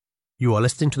You are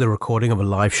listening to the recording of a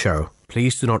live show.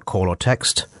 Please do not call or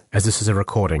text, as this is a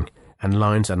recording, and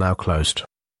lines are now closed.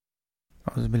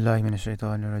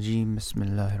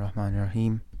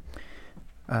 Bismillahirrahmanirrahim.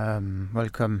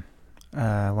 Welcome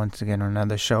once again on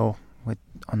another show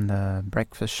on the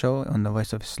breakfast show on the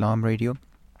Voice of Islam radio.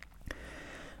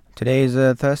 Today is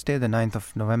Thursday, the 9th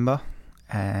of November,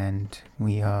 and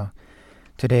we are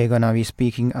today going to be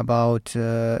speaking about,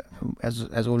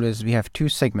 as always, we have two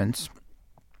segments.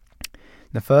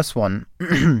 The first one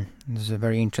is a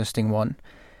very interesting one,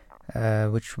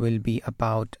 which will be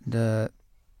about the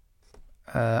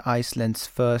Iceland's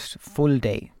first full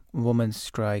day women's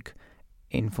strike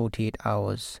in 48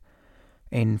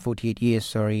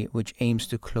 years, which aims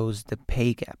to close the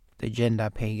pay gap, the gender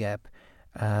pay gap,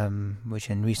 which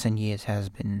in recent years has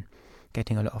been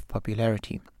getting a lot of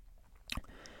popularity.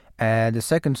 The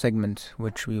second segment,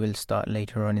 which we will start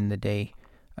later on in the day,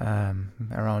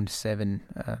 around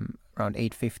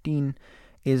 8:15,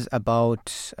 is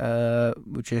about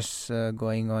which is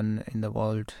going on in the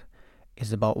world,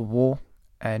 is about war,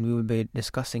 and we will be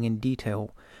discussing in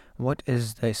detail what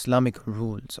is the Islamic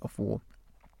rules of war,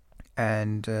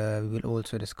 and we will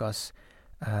also discuss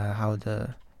how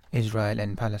the Israel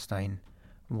and Palestine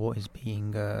war is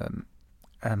being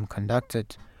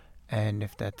conducted, and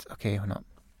if that's okay or not.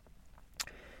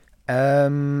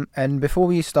 And before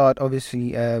we start,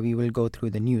 obviously, we will go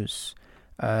through the news.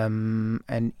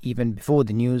 And even before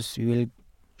the news, we will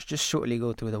just shortly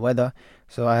go through the weather.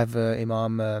 So I have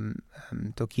Imam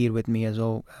Tokir with me as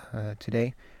well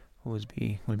today, who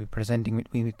will be presenting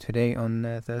with me today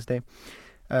on Thursday.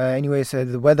 Anyways,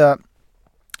 the weather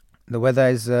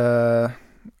is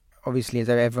obviously, as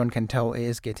everyone can tell, it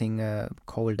is getting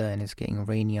colder and it's getting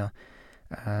rainier.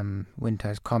 Winter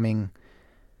is coming.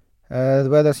 The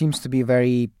weather seems to be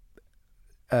very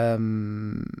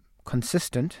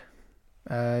consistent.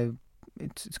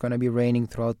 It's going to be raining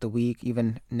throughout the week.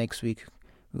 Even next week,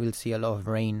 we will see a lot of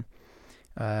rain.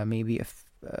 Maybe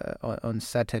on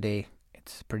Saturday,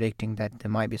 it's predicting that there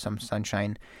might be some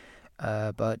sunshine.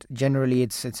 But generally,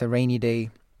 it's a rainy day.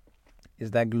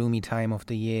 It's that gloomy time of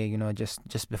the year,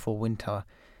 just before winter.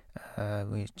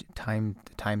 The time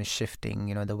is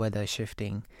shifting. The weather is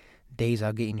shifting. Days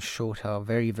are getting shorter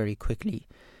very, very quickly.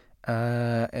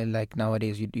 And like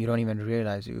nowadays, you don't even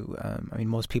realize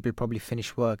most people probably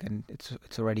finish work and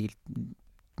it's already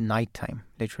nighttime,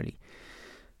 literally.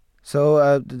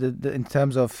 So in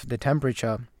terms of the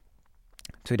temperature,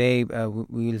 today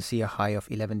we will see a high of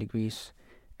 11 degrees,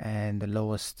 and the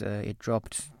lowest it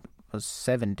dropped was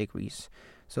 7 degrees.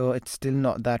 So it's still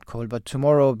not that cold, but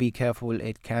tomorrow, be careful,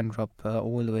 it can drop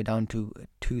all the way down to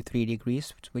 2-3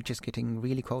 degrees, which is getting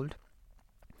really cold.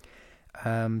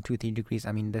 2-3 degrees,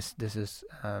 this is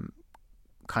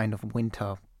kind of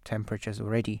winter temperatures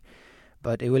already,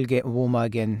 but it will get warmer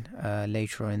again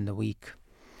later in the week.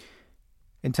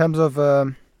 In terms of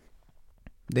the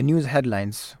news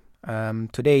headlines,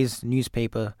 today's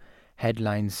newspaper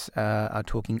headlines are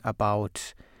talking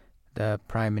about the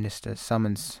Prime Minister's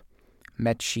summons,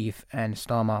 Met Chief and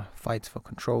Starmer fights for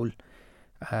control,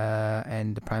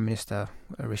 and the Prime Minister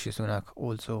Rishi Sunak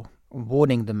also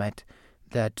warning the Met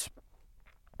that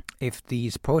if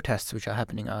these protests which are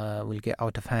happening will get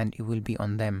out of hand, it will be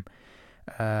on them.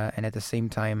 And at the same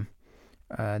time,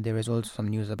 there is also some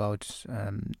news about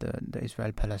the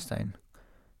Israel-Palestine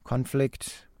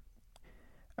conflict.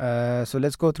 So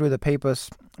let's go through the papers.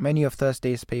 Many of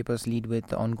Thursday's papers lead with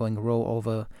the ongoing row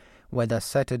over whether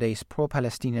Saturday's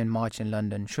pro-Palestinian march in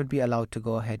London should be allowed to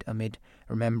go ahead amid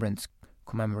remembrance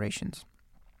commemorations.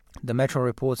 The Metro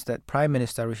reports that Prime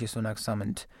Minister Rishi Sunak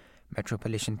summoned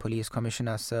Metropolitan Police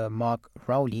Commissioner Sir Mark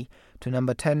Rowley to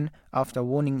number 10 after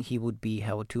warning he would be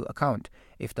held to account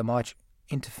if the march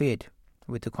interfered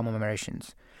with the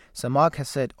commemorations. Sir Mark has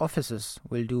said officers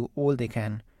will do all they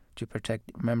can to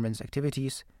protect remembrance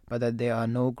activities, but that there are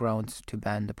no grounds to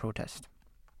ban the protest.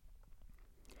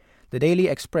 The Daily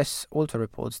Express also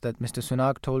reports that Mr.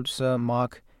 Sunak told Sir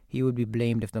Mark he would be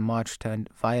blamed if the march turned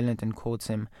violent and quotes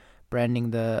him,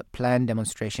 branding the planned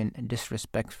demonstration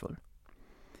disrespectful.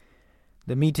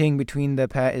 The meeting between the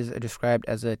pair is described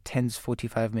as a tense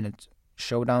 45-minute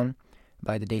showdown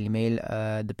by the Daily Mail.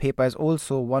 The paper is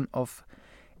also one of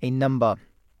a number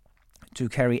to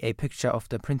carry a picture of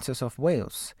the Princess of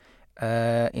Wales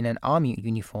in an army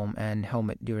uniform and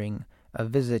helmet during a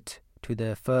visit to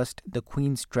the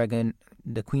Queen's Dragoon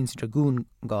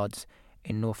Guards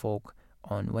in Norfolk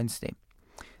on Wednesday.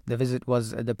 The visit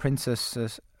was the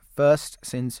princess's first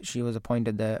since she was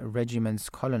appointed the regiment's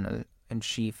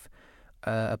colonel-in-chief,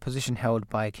 a position held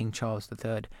by King Charles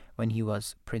III when he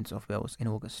was Prince of Wales in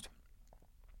August.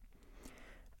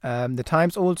 The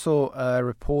Times also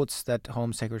reports that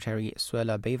Home Secretary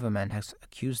Suella Braverman has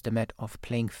accused the Met of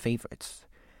playing favourites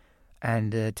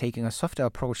and taking a softer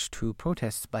approach to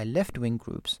protests by left-wing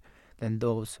groups than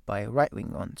those by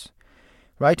right-wing ones.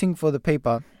 Writing for the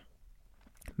paper,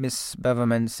 Ms.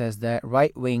 Braverman says that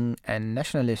right-wing and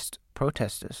nationalist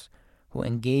protesters who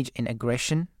engage in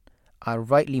aggression are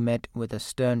rightly met with a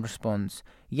stern response,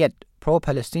 yet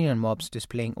pro-Palestinian mobs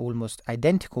displaying almost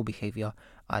identical behavior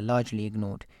are largely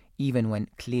ignored, even when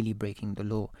clearly breaking the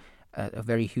law. A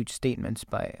very huge statement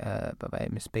by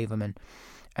Ms. Braverman.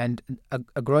 And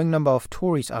a growing number of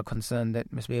Tories are concerned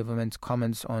that Ms. Braverman's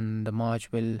comments on the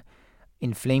march will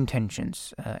inflame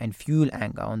tensions and fuel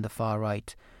anger on the far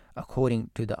right, according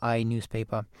to the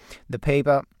newspaper. The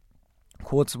paper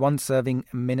quotes one serving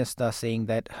minister saying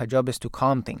that her job is to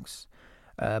calm things,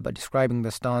 but describing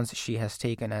the stance she has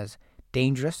taken as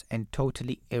dangerous and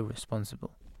totally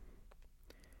irresponsible.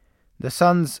 The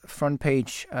Sun's front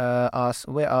page asks,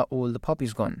 where are all the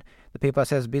poppies gone? The paper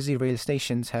says busy rail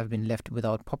stations have been left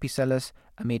without poppy sellers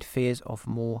amid fears of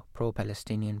more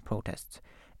pro-Palestinian protests,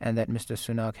 and that Mr.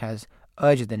 Sunak has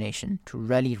urged the nation to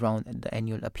rally round the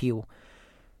annual appeal.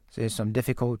 So there's some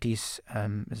difficulties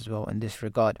as well in this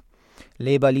regard.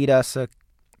 Labour leader Sir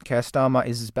Keir Starmer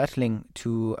is battling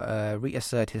to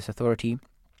reassert his authority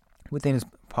within his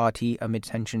party amid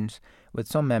tensions with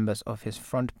some members of his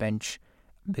front bench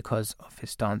because of his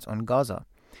stance on Gaza.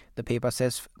 The paper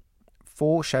says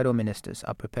 4 shadow ministers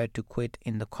are prepared to quit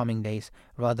in the coming days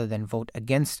rather than vote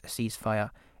against a ceasefire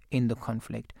in the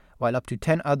conflict, while up to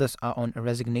 10 others are on a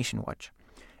resignation watch.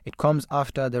 It comes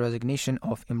after the resignation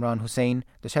of Imran Hussain,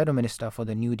 the shadow minister for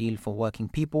the New Deal for Working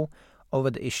People, over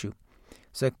the issue.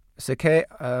 Sir Keir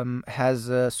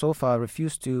has so far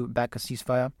refused to back a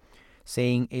ceasefire,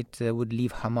 saying it would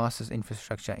leave Hamas's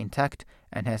infrastructure intact,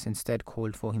 and has instead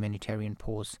called for humanitarian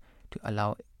pause to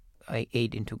allow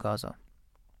aid into Gaza.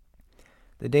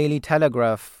 The Daily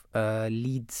Telegraph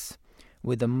leads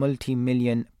with a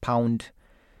multi-million-pound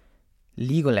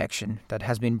legal action that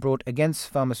has been brought against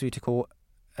pharmaceutical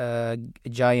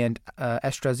giant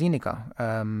AstraZeneca,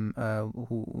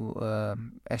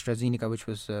 AstraZeneca, which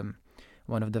was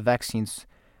one of the vaccines,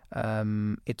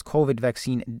 its COVID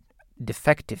vaccine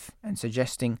defective, and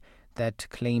suggesting that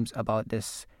claims about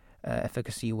this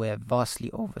efficacy were vastly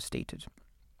overstated.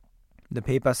 The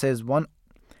paper says one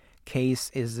case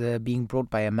is being brought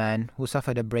by a man who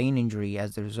suffered a brain injury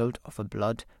as the result of a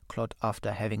blood clot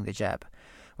after having the jab,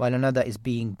 while another is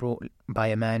being brought by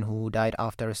a man who died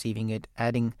after receiving it,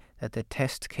 adding that the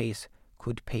test case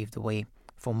could pave the way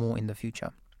for more in the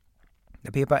future.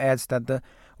 The paper adds that the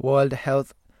World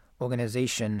Health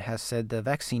Organization has said the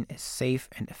vaccine is safe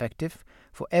and effective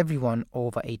for everyone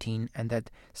over 18, and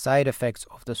that side effects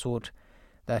of the sort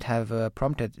that have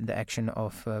prompted the action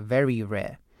of very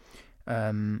rare.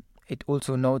 It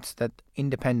also notes that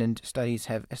independent studies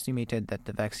have estimated that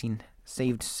the vaccine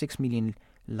saved 6 million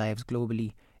lives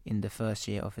globally in the first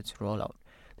year of its rollout.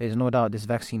 There is no doubt this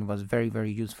vaccine was very,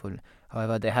 very useful.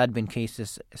 However, there had been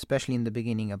cases, especially in the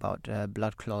beginning, about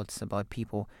blood clots, about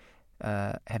people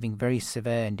having very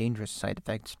severe and dangerous side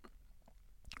effects.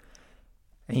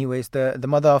 Anyways, the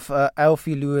mother of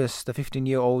Alfie Lewis, the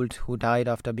 15-year-old who died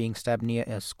after being stabbed near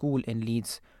a school in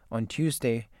Leeds on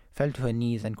Tuesday, fell to her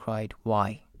knees and cried,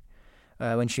 "Why?"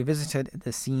 When she visited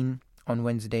the scene on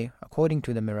Wednesday, according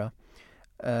to the Mirror,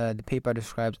 the paper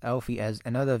describes Alfie as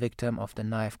another victim of the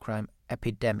knife crime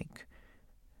epidemic,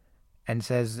 and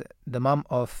says the mum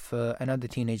of another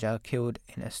teenager killed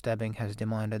in a stabbing has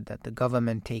demanded that the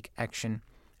government take action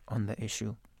on the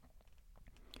issue.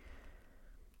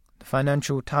 The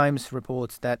Financial Times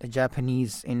reports that a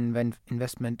Japanese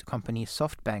investment company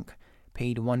SoftBank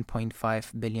paid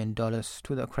 $1.5 billion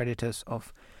to the creditors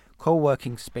of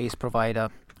co-working space provider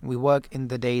WeWork in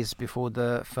the days before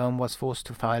the firm was forced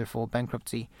to file for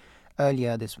bankruptcy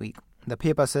earlier this week. The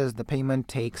paper says the payment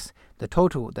takes the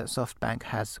total that SoftBank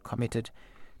has committed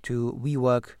to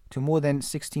WeWork to more than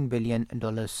 $16 billion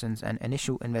since an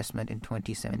initial investment in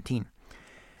 2017.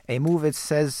 A move, it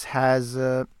says, has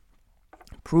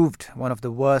proved one of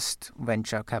the worst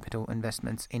venture capital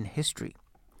investments in history.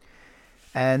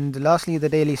 And lastly, the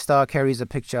Daily Star carries a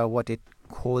picture of what it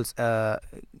calls a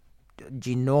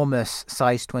ginormous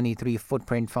size 23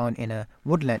 footprint found in a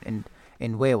woodland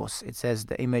in Wales. It says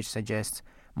the image suggests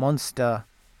monster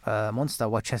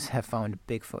watchers have found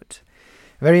Bigfoot.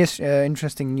 Very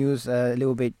interesting news. A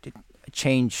little bit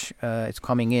change is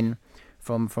coming in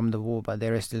from the war, but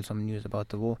there is still some news about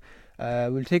the war.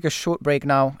 We'll take a short break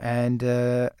now, and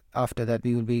after that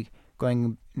we will be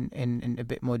going in a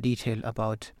bit more detail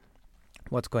about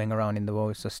what's going around in the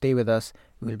war. So stay with us.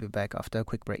 We'll be back after a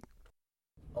quick break.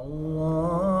 Allahu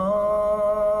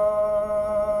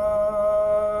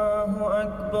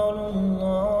Akbar,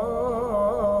 Allahu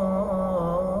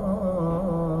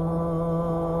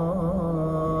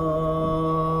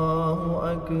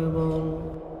Akbar,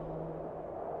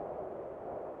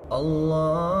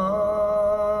 Allahu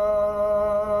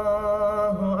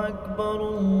Akbar,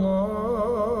 Allahu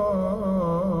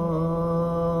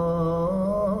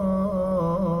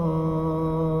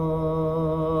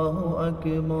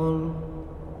Akbar.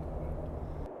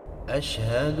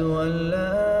 أشهد أن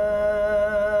لا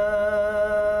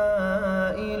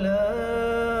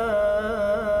إله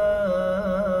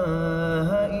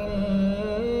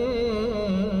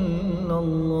إلا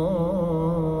الله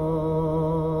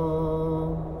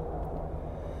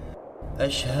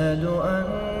أشهد أن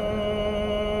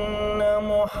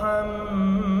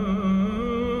محمدًا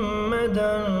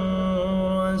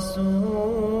رسول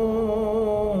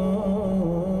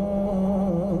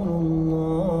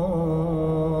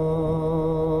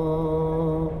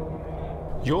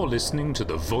You're listening to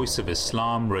the Voice of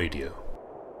Islam Radio.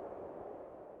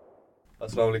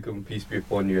 Assalamu alaikum, peace be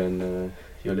upon you, and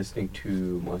you're listening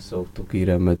to myself, Taqir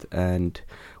Ahmed, and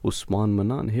Usman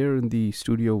Manan here in the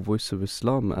studio Voice of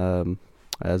Islam.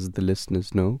 As the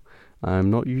listeners know,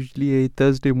 I'm not usually a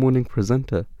Thursday morning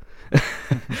presenter.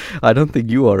 I don't think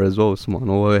you are as well, Usman,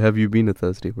 or have you been a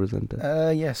Thursday presenter?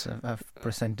 Yes, I've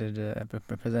presented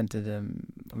on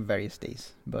various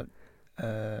days, but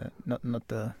not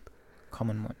the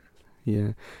common one.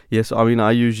 Yeah. Yes, I mean,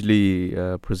 I usually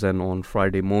present on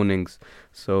Friday mornings.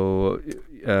 So,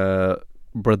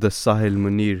 Brother Sahil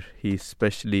Munir, he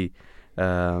especially,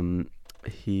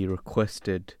 he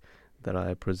requested that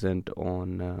I present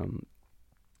on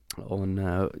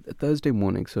Thursday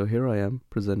morning. So here I am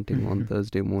presenting on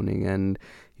Thursday morning, and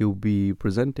he'll be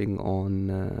presenting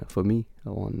on for me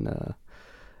on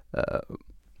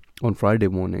Friday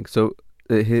morning. So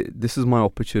this is my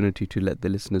opportunity to let the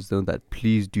listeners know that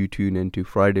please do tune in to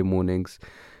Friday mornings.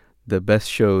 The best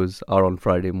shows are on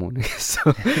Friday mornings.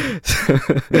 So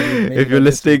if you're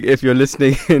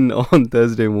listening in on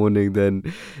Thursday morning, then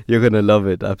you're gonna love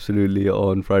it absolutely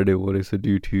on Friday morning. So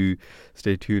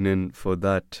stay tuned in for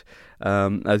that.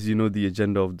 As you know, the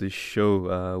agenda of this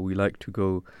show, we like to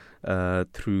go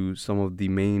through some of the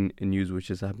main news which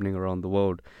is happening around the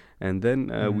world. And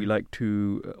then we like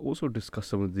to also discuss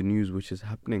some of the news which is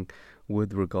happening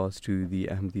with regards to the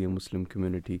Ahmadiyya Muslim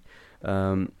community.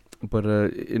 But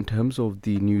in terms of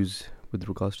the news with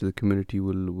regards to the community,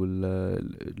 we'll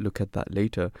look at that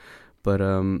later. But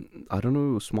I don't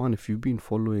know, Usman, if you've been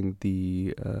following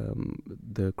the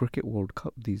Cricket World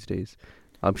Cup these days.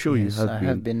 I'm sure you have been.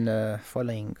 I have been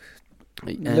following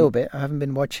a little bit. I haven't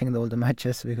been watching all the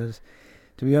matches because,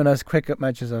 to be honest, cricket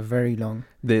matches are very long.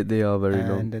 They are very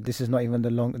long. And this is not even the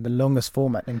longest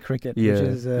format in cricket, which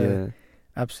is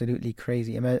absolutely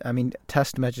crazy. I mean,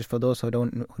 test matches, for those who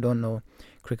don't know,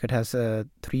 cricket has 3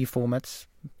 formats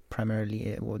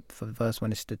primarily. For the first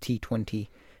one is the T20,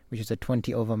 which is a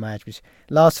 20-over match, which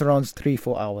lasts around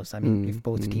 3-4 hours. I mean, if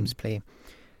both teams play.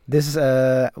 This is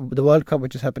the World Cup,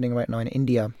 which is happening right now in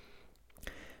India.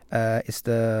 That's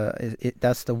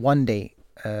the one-day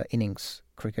innings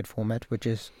cricket format, which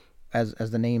is,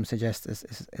 as the name suggests,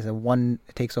 is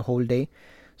it takes a whole day,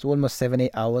 so almost 7-8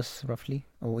 hours roughly,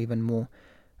 or even more,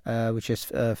 which is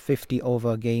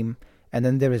 50-over game. And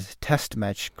then there is test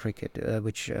match cricket,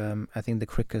 which I think the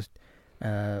cricket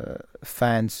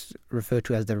fans refer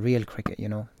to as the real cricket.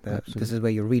 This is where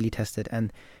you're really tested,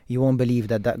 and you won't believe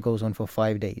that goes on for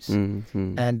 5 days.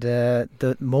 And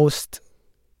the most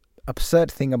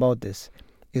absurd thing about this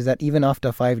is that even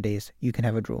after 5 days you can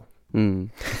have a draw.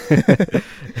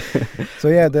 So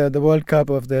yeah, the World Cup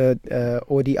of the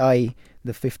ODI,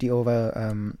 the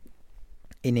 50-over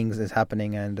innings is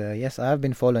happening, and yes, I have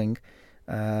been following.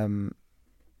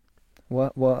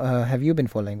 What have you been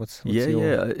following? What's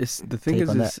your It's the thing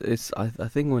is I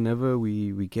think whenever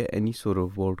we get any sort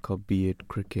of World Cup, be it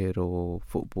cricket or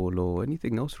football or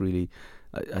anything else really,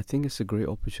 I think it's a great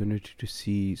opportunity to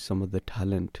see some of the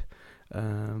talent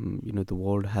the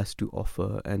world has to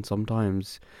offer. And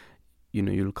sometimes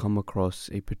you'll come across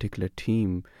a particular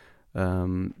team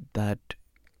that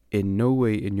in no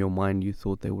way in your mind you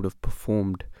thought they would have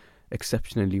performed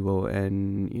exceptionally well,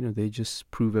 and they just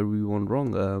prove everyone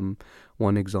wrong.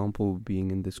 One example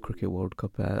being in this Cricket World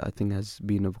Cup, I think, has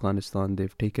been Afghanistan.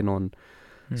 They've taken on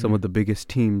some of the biggest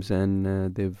teams,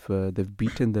 and they've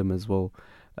beaten them as well.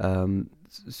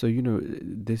 So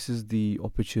this is the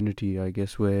opportunity, I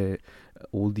guess, where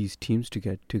all these teams to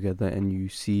get together, and you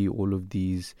see all of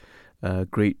these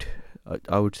great,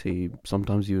 I would say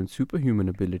sometimes even superhuman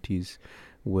abilities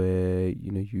where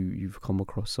you've come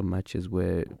across some matches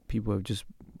where people have just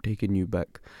taken you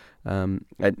back, and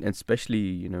especially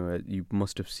you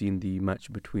must have seen the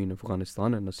match between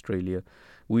Afghanistan and Australia.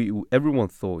 Everyone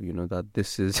thought that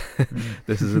this is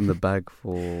this is in the bag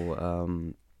for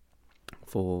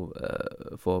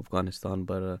Afghanistan,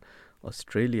 but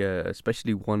Australia,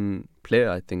 especially one player,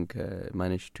 I think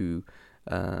managed to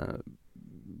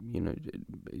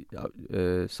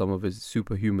some of his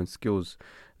superhuman skills.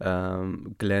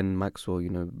 Glenn Maxwell,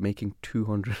 making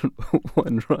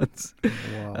 201 runs,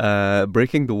 Wow.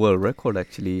 breaking the world record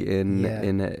actually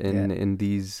in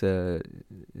these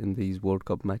World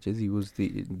Cup matches. He was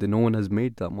no one has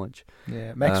made that much.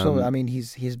 Yeah, Maxwell. I mean,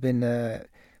 he's been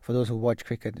for those who watch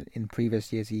cricket in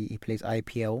previous years. He plays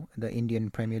IPL, the Indian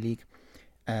Premier League,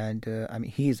 and I mean,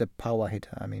 he is a power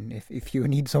hitter. I mean, if you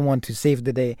need someone to save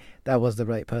the day, that was the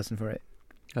right person for it.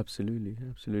 Absolutely.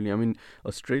 I mean,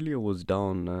 Australia was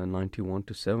down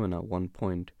 91-7 at one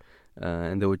point,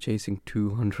 and they were chasing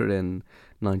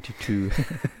 292.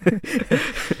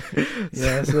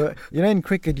 Yeah, so in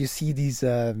cricket you see these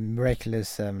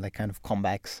miraculous like kind of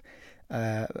comebacks.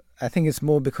 I think it's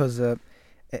more because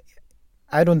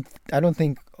I don't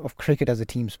think of cricket as a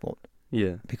team sport.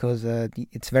 Yeah. Because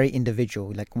it's very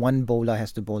individual. Like one bowler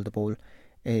has to bowl the ball.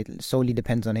 It solely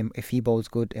depends on him. If he bowls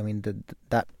good, I mean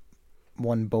that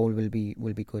one bowl will be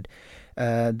good.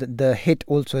 The hit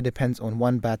also depends on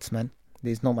one batsman.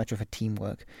 There's not much of a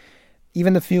teamwork.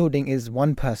 Even the fielding is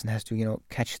one person has to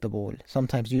catch the ball.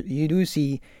 Sometimes you do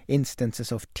see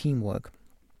instances of teamwork,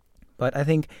 but I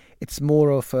think it's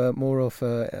more of a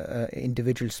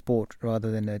individual sport rather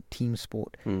than a team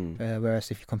sport. Whereas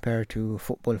if you compare it to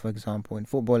football, for example, in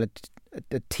football, a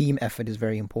team effort is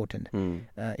very important.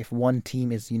 If one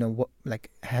team is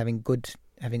having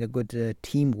a good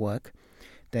teamwork,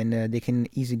 then they can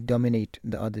easily dominate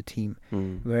the other team.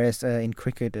 Whereas in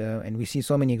cricket, and we see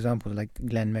so many examples like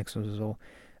Glenn Maxwell as well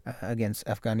against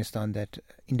Afghanistan, that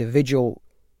individual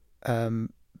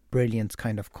brilliance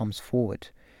kind of comes forward.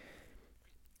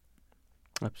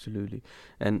 Absolutely.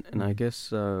 And I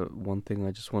guess one thing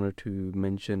I just wanted to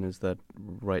mention is that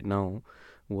right now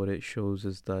what it shows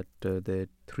is that there are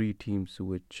three teams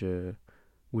which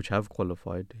have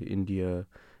qualified: India,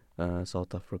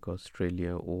 South Africa,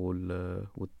 Australia, all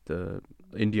with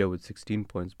India with 16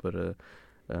 points, but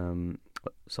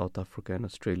South Africa and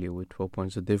Australia with 12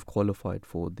 points. So they've qualified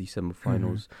for the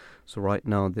semi-finals. So right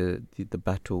now the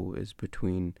battle is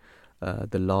between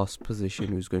the last position,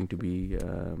 who's going to be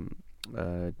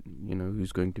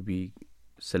who's going to be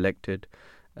selected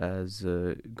as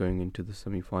going into the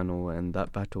semi-final, and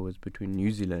that battle is between New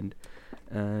Zealand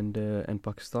and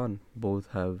Pakistan.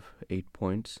 Both have 8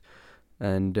 points,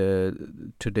 and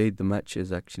today the match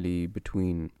is actually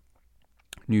between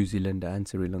New Zealand and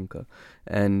Sri Lanka,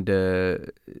 and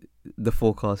the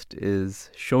forecast is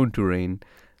shown to rain,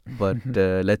 but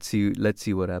let's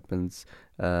see what happens.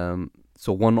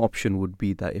 So one option would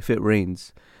be that if it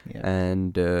rains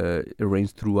and it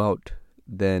rains throughout,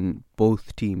 then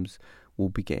both teams will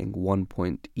be getting 1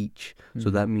 point each.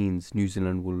 So that means New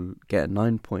Zealand will get a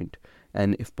 9 point,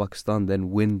 and if Pakistan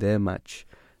then win their match,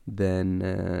 then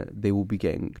they will be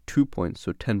getting 2 points,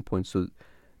 so 10 points. So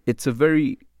it's a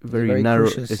very narrow.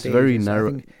 It's very narrow.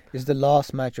 I think it's the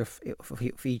last match of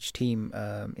each team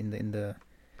in the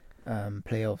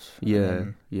playoffs.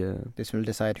 Yeah. This will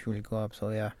decide who will go up.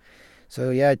 So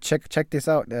yeah, check this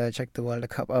out. Check the World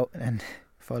Cup out and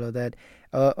follow that.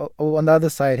 On the other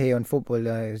side here on football,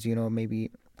 as you know,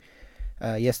 maybe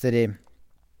yesterday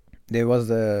there was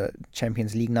the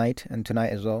Champions League night, and tonight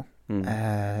as well.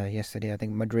 Yesterday, I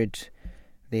think Madrid,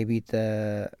 they beat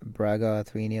Braga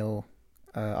 3-0.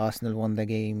 Arsenal won the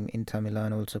game. Inter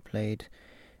Milan also played.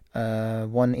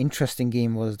 One interesting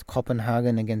game was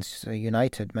Copenhagen against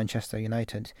Manchester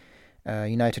United.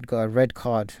 United got a red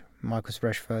card, Marcus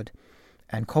Rashford,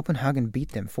 and Copenhagen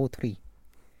beat them 4-3.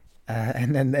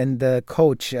 And then the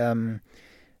coach, I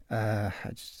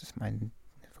just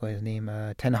forgot his name,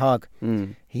 Ten Hag.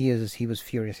 He was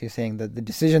furious. He's saying that the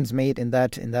decisions made in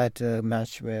that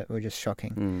match were just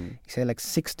shocking. He said like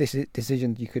 6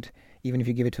 decisions you could, even if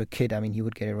you give it to a kid, I mean, he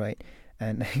would get it right.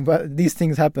 And but these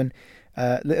things happen.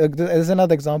 There's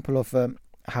another example of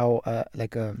how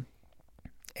like a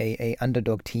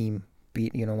underdog team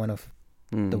beat one of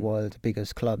the world's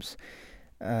biggest clubs.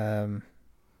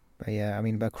 But yeah, I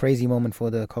mean, a crazy moment for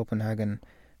the Copenhagen.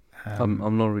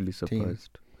 I'm not really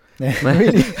surprised.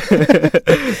 Really?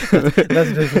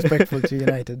 That's disrespectful to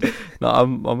United. No,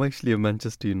 I'm actually a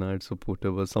Manchester United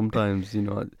supporter, but sometimes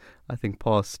I think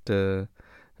past a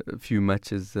few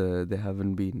matches they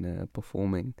haven't been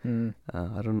performing.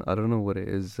 I don't know what it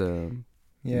is.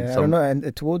 Yeah, I don't know. And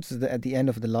at the end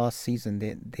of the last season,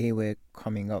 they were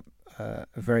coming up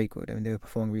very good. I mean, they were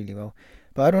performing really well.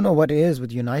 But I don't know what it is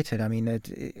with United. I mean,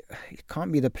 it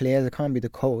can't be the players, it can't be the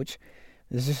coach.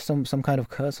 There's just some kind of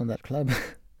curse on that club.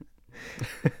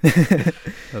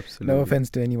 Absolutely. No offense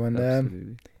to anyone.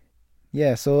 Absolutely.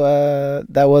 Yeah, so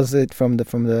that was it from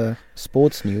the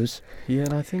sports news. Yeah,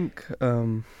 and I think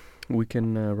we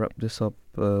can wrap this up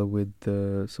with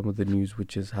some of the news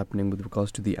which is happening with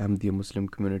regards to the Ahmadiyya Muslim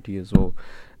community as well.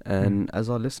 And as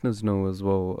our listeners know as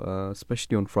well,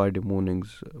 especially on Friday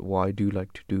mornings, what I do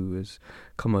like to do is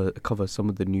cover some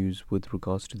of the news with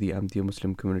regards to the Ahmadiyya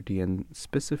Muslim community, and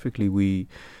specifically we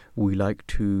like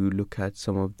to look at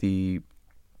some of the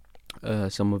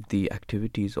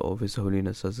activities of His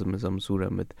Holiness Hazrat Mirza Masroor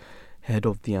Ahmad, head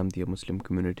of the Ahmadiyya Muslim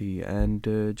community. And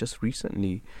just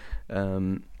recently,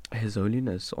 His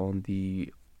Holiness on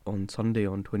Sunday,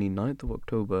 on 29th of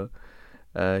October,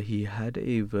 he had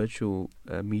a virtual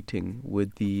meeting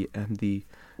with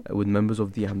with members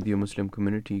of the Ahmadiyya Muslim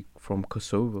community from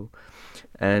Kosovo,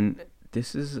 and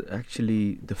this is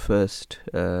actually the first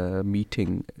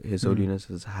meeting His Holiness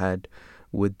has had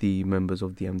with the members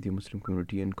of the Ahmadiyya Muslim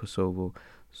community in Kosovo.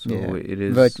 So it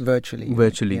is virtually.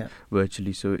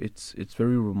 So it's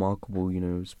very remarkable,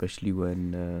 especially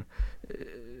when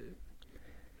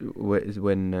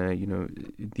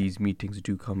these meetings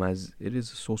do come, as it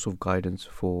is a source of guidance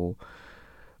for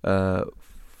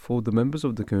the members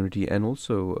of the community, and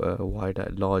also wide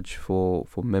at large for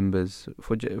members,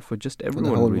 for just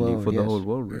everyone, the whole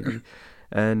world really.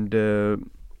 And a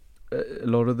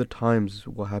lot of the times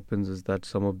what happens is that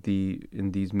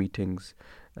in these meetings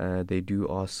they do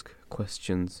ask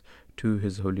questions to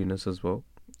His Holiness as well,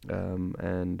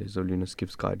 and His Holiness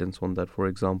gives guidance on that. For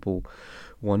example,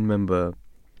 one member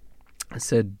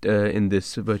said in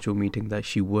this virtual meeting that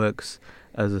she works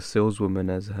as a saleswoman,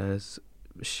 as has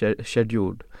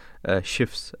scheduled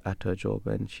shifts at her job,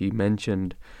 and she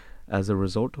mentioned as a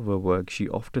result of her work she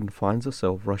often finds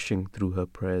herself rushing through her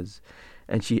prayers,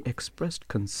 and she expressed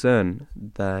concern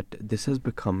that this has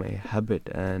become a habit,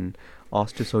 and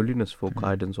asked His Holiness for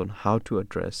guidance on how to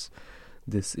address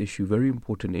this issue, very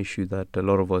important issue that a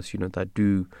lot of us that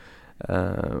do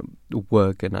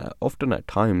work, and often at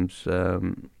times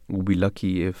we'll be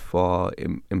lucky if our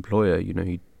employer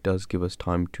he does give us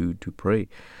time to pray.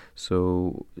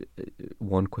 So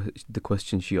the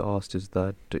question she asked is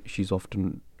that she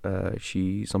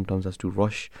sometimes has to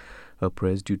rush her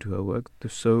prayers due to her work.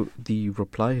 So the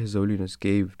reply His Holiness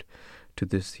gave to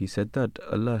this, he said that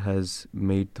Allah has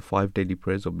made the 5 daily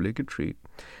prayers obligatory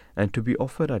and to be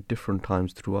offered at different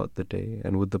times throughout the day,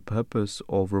 and with the purpose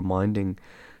of reminding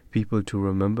people to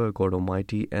remember God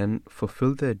Almighty and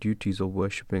fulfill their duties of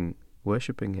worshipping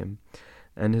Him.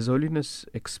 And His Holiness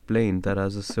explained that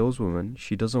as a saleswoman,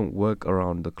 she doesn't work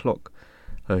around the clock.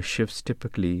 Her shifts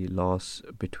typically last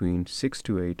between 6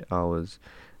 to 8 hours,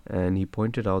 and he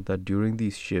pointed out that during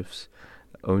these shifts,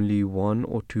 only 1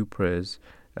 or 2 prayers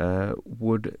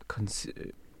would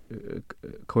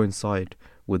coincide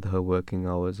with her working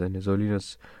hours. And His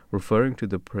Holiness, referring to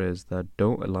the prayers that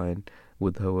don't align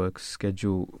with her work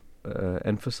schedule,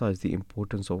 emphasized the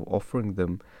importance of offering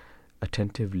them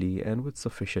attentively and with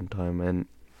sufficient time. And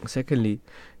secondly,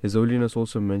 His Holiness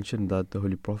also mentioned that the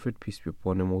Holy Prophet, peace be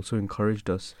upon him, also encouraged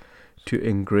us to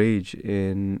engage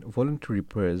in voluntary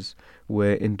prayers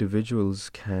where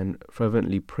individuals can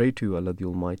fervently pray to Allah the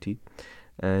Almighty.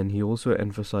 And he also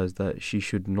emphasized that she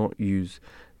should not use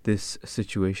this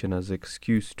situation as an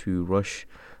excuse to rush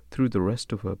through the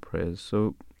rest of her prayers.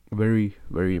 So very,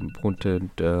 very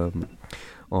important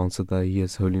answer that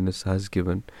His Holiness has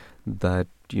given, that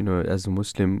as a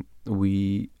Muslim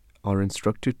we are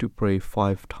instructed to pray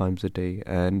 5 times a day,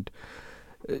 and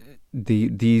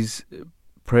these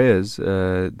prayers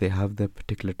they have their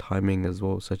particular timing as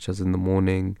well, such as in the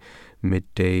morning,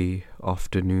 midday,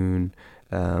 afternoon,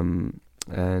 and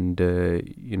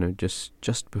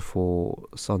just before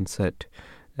sunset,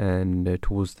 and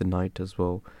towards the night as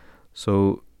well.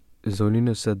 So His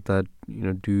Holiness said that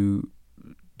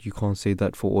you can't say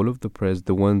that for all of the prayers.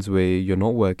 The ones where you're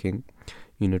not working,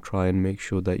 try and make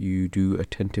sure that you do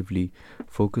attentively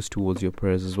focus towards your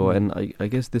prayers as well. And I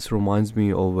guess this reminds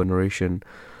me of a narration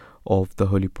of the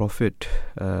Holy Prophet,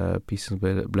 peace and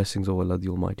blessings of Allah the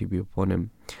Almighty be upon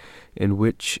him, in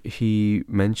which he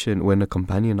mentioned, when a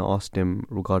companion asked him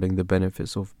regarding the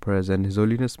benefits of prayers, and His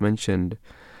Holiness mentioned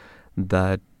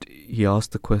that he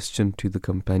asked the question to the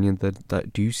companion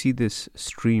that do you see this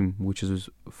stream which is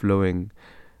flowing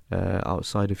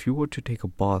outside? If you were to take a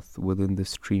bath within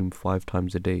this stream 5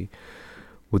 times a day,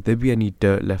 would there be any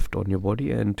dirt left on your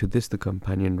body? And to this the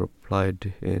companion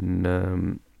replied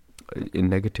in in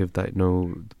negative, that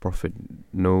no, the Prophet,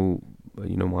 no,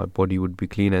 my body would be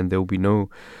clean and there will be no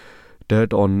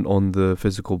dirt on the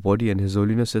physical body. And His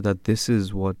Holiness said that this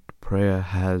is what prayer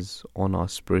has on our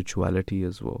spirituality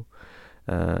as well.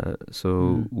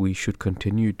 So we should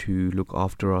continue to look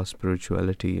after our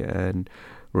spirituality and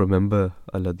remember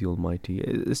Allah the Almighty.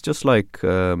 It's just like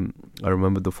I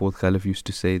remember the fourth Caliph used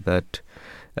to say that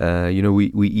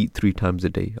we eat 3 times a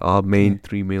day. Our main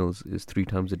 3 meals is 3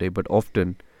 times a day, but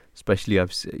often, especially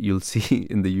you'll see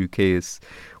in the UK, is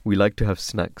we like to have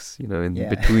snacks, in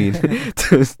between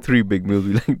those 3 big meals.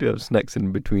 We like to have snacks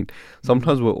in between.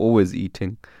 Sometimes we're always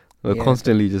eating. We're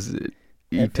constantly just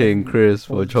eating crisps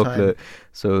or chocolate.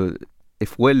 So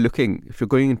if you're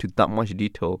going into that much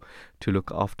detail to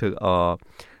look after our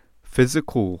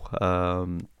physical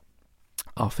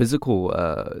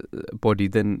body,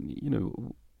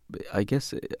 then I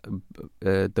guess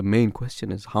the main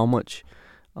question is how much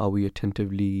are we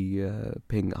attentively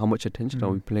paying? How much attention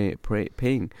are we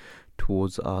paying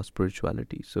towards our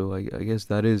spirituality? So I guess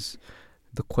that is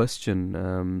the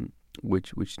question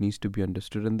which needs to be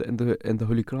understood, and the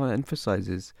Holy Quran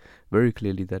emphasizes very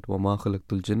clearly that وَمَا خَلَقْتُ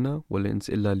الْجِنَّ وَالْإِنسَ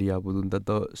إِلَّا لِيَعْبُدُونَ, that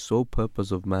the sole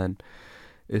purpose of man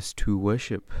is to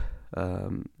worship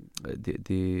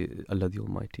the Allah the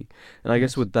Almighty. And I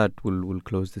guess with that we'll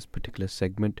close this particular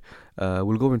segment.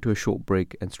 We'll go into a short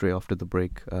break, and straight after the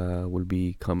break we'll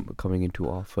be coming into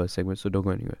our first segment, so don't go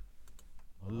anywhere.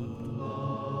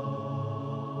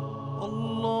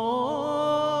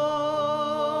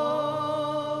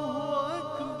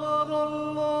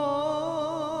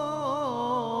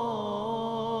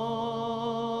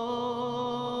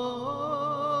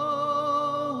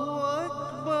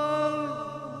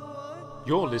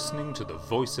 You're listening to the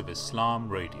Voice of Islam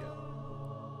Radio,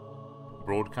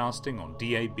 broadcasting on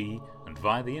DAB and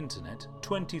via the internet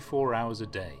 24 hours a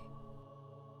day.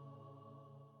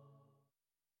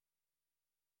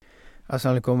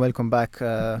 Assalamu alaikum, welcome back.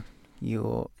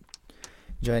 You're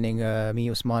joining me,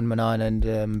 Usman Manan,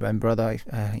 and my brother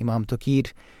Imam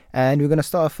Taqid, and we're going to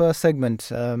start our first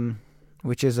segment,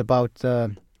 which is about,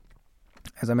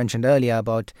 as I mentioned earlier,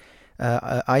 about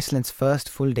Iceland's first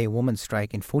full-day women's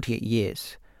strike in 48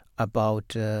 years, about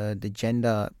the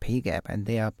gender pay gap, and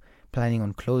they are planning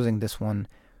on closing this one,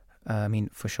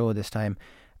 for sure this time.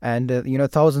 And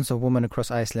thousands of women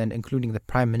across Iceland, including the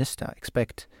Prime Minister,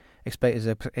 is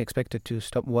expected to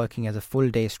stop working as a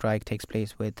full-day strike takes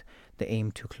place, with the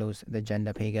aim to close the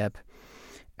gender pay gap.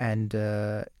 And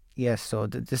so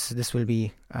this will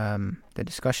be the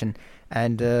discussion.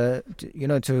 And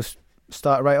to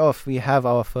start right off, we have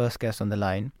our first guest on the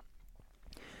line,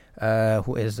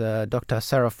 who is Dr.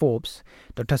 Sarah Forbes.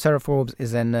 Dr. Sarah Forbes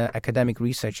is an academic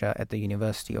researcher at the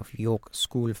University of York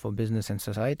School for Business and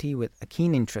Society with a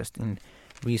keen interest in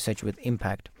research with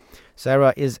impact.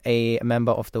 Sarah is a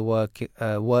member of the Work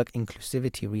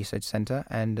Inclusivity Research Center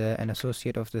and an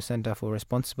associate of the Center for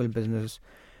Responsible Business,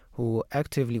 who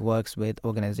actively works with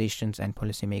organizations and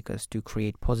policymakers to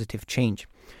create positive change.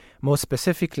 More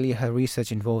specifically, her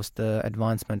research involves the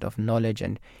advancement of knowledge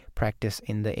and practice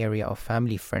in the area of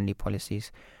family-friendly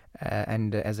policies.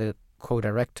 And as a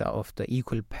co-director of the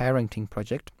Equal Parenting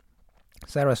Project,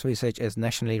 Sarah's research is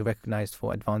nationally recognized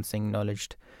for advancing knowledge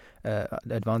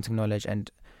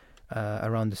and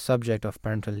around the subject of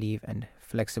parental leave and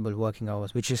flexible working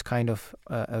hours, which is kind of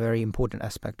a very important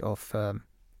aspect of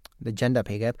the gender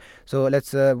pay gap. So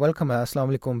let's welcome her.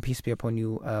 Assalamu alaikum, peace be upon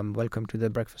you. Welcome to the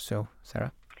breakfast show,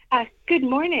 Sarah. Good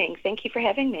morning. Thank you for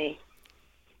having me.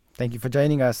 Thank you for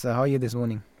joining us. How are you this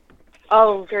morning?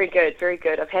 Oh, very good, very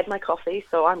good. I've had my coffee,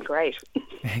 so I'm great.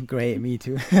 Great, me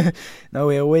too. Now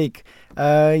we're awake.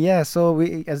 So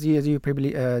we, as you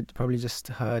probably just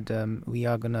heard, we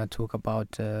are gonna talk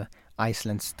about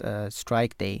Iceland's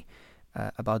strike day,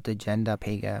 about the gender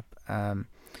pay gap.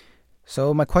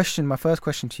 So my first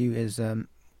question to you is,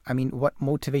 what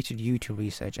motivated you to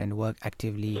research and work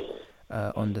actively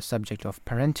on the subject of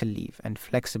parental leave and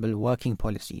flexible working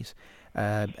policies,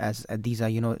 as these are,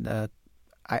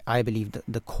 I believe,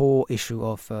 the core issue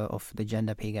of the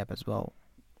gender pay gap as well.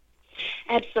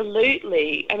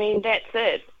 Absolutely. That's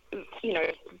it.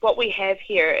 What we have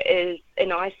here is,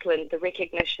 in Iceland, the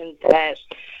recognition that,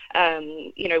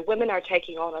 women are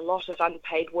taking on a lot of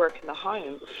unpaid work in the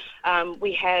home.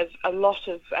 We have a lot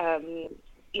of,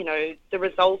 the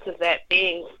result of that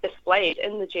being displayed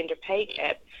in the gender pay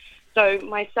gap. So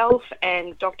myself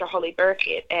and Dr. Holly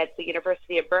Burkett at the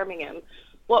University of Birmingham,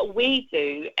 what we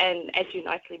do, and as you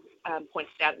nicely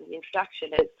pointed out in the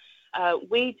introduction, is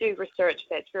we do research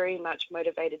that's very much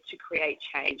motivated to create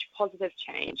change, positive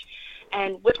change.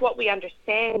 And with what we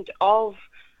understand of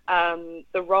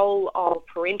the role of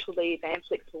parental leave and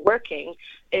flexible working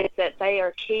is that they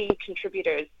are key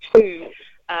contributors to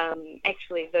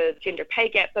actually the gender pay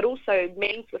gap, but also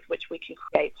means with which we can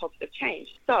create positive change.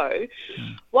 So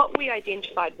what we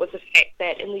identified was the fact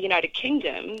that in the United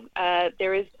Kingdom,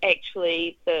 there is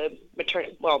actually the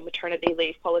maternity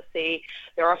leave policy,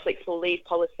 there are flexible leave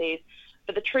policies,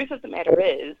 but the truth of the matter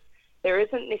is there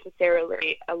isn't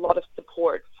necessarily a lot of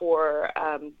support for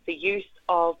the use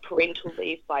of parental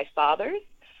leave by fathers.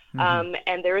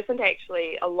 And there isn't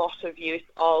actually a lot of use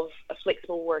of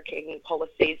flexible working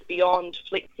policies beyond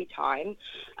flexi time,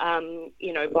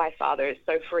 by fathers.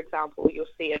 So, for example, you'll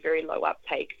see a very low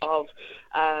uptake of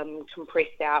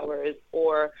compressed hours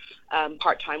or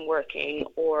part-time working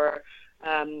or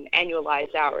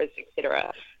annualized hours,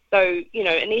 etc. So,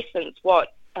 in essence,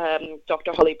 what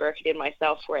Dr. Holly Burkett and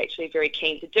myself were actually very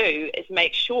keen to do is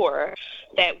make sure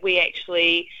that we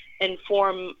actually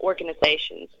inform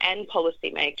organisations and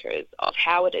policymakers of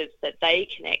how it is that they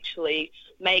can actually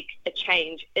make a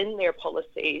change in their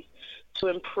policies to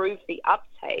improve the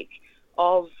uptake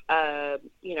of,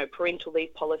 parental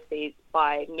leave policies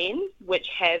by men, which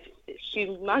have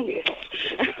humongous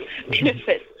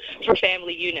benefits for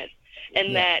family units.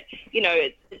 And that,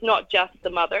 it's not just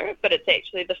the mother, but it's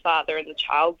actually the father and the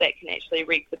child that can actually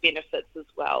reap the benefits as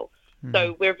well.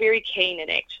 So we're very keen in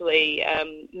actually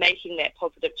making that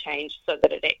positive change so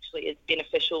that it actually is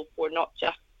beneficial for not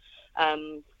just,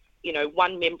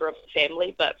 one member of the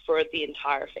family, but for the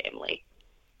entire family.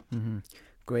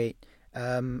 Great.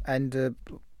 And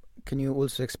can you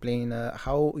also explain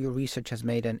how your research has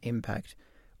made an impact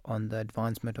on the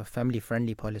advancement of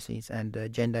family-friendly policies and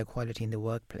gender equality in the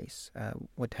workplace?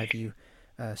 What have you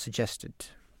suggested?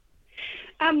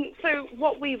 So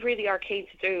what we really are keen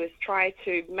to do is try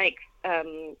to make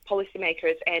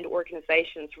policymakers and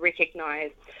organisations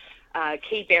recognise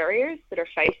key barriers that are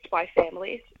faced by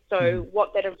families. So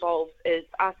what that involves is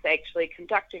us actually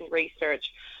conducting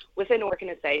research within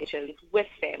organisations, with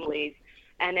families,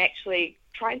 and actually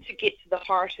trying to get to the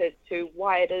heart as to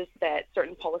why it is that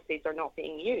certain policies are not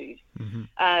being used.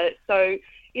 So,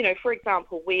 for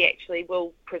example, we actually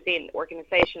will present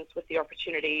organisations with the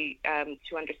opportunity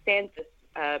to understand this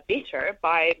better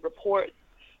by reports,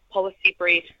 policy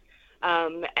briefs,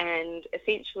 and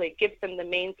essentially give them the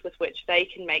means with which they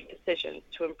can make decisions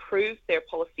to improve their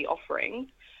policy offerings.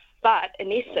 But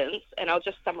in essence, and I'll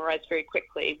just summarise very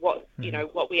quickly what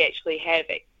we actually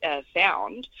have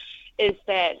found is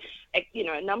that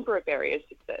a number of barriers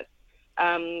exist.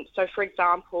 So, for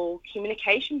example,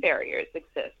 communication barriers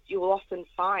exist. You will often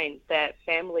find that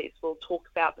families will talk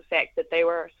about the fact that they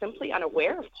were simply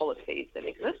unaware of policies in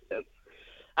existence.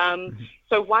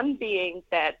 So one being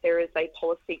that there is a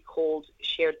policy called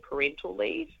shared parental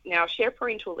leave. Now, shared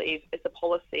parental leave is a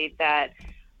policy that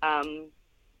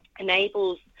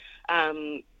enables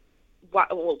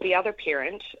the other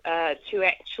parent to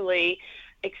actually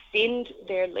extend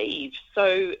their leave.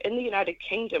 So in the United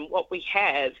Kingdom, what we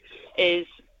have is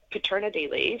paternity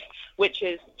leave, which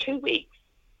is 2 weeks.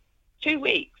 2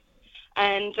 weeks.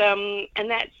 And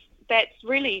that's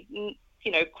really,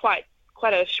 quite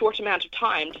a short amount of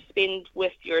time to spend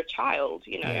with your child,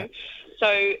 Yeah. So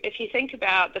if you think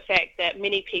about the fact that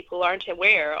many people aren't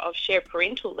aware of shared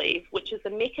parental leave, which is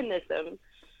a mechanism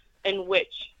in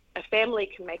which a family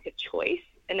can make a choice,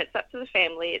 and it's up to the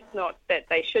family. It's not that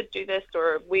they should do this,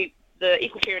 or the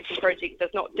Equal Parenting Project does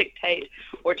not dictate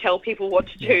or tell people what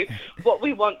to do. What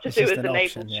we want to do is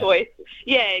enable choice.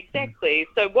 Yeah, exactly.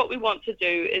 So what we want to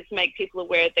do is make people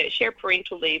aware that shared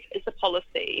parental leave is a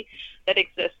policy that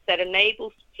exists that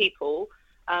enables people,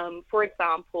 for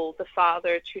example, the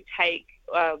father to take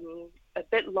a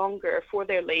bit longer for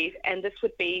their leave, and this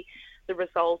would be the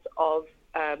result of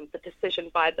the decision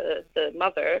by the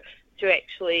mother to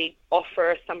actually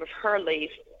offer some of her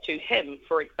leave to him,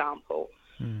 for example.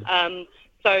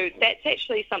 So that's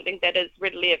actually something that is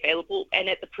readily available, and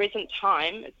at the present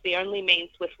time, it's the only means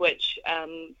with which,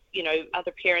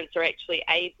 other parents are actually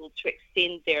able to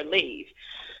extend their leave.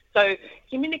 So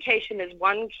communication is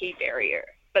one key barrier,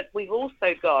 but we've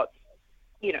also got,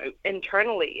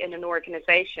 internally in an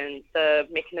organisation, the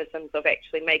mechanisms of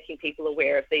actually making people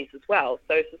aware of these as well.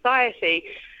 So society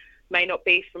may not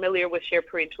be familiar with shared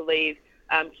parental leave.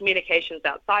 Communications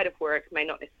outside of work may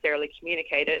not necessarily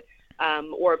communicate it.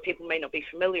 Or people may not be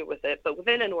familiar with it, but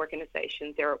within an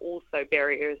organisation there are also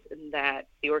barriers in that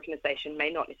the organisation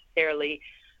may not necessarily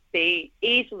be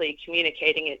easily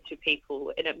communicating it to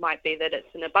people, and it might be that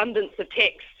it's an abundance of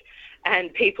text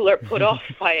and people are put off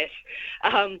by it.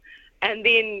 And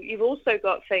then you've also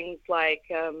got things like,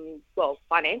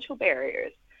 financial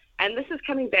barriers, and this is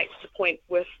coming back to the point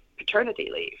with paternity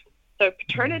leave. So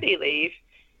paternity leave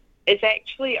is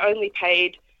actually only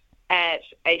paid at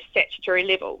a statutory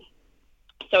level.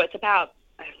 So it's about,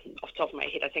 off the top of my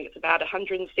head, I think it's about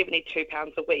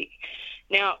 £172 a week.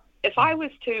 Now, if I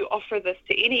was to offer this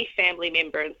to any family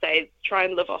member and say, try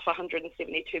and live off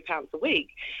 £172 a week,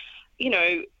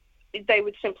 they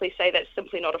would simply say that's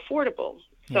simply not affordable.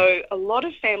 So a lot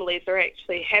of families are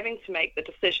actually having to make the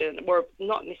decision, or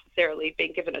not necessarily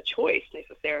being given a choice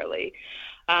necessarily,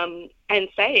 and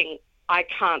saying, I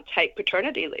can't take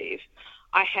paternity leave.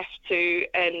 I have to,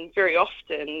 and very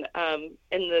often,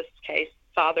 in this case,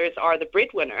 fathers are the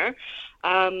breadwinner,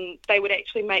 they would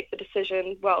actually make the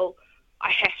decision, well, I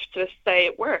have to stay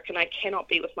at work and I cannot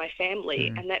be with my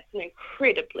family. And that's an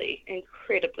incredibly,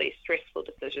 incredibly stressful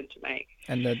decision to make.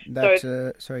 And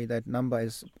that number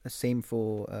is the same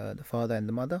for the father and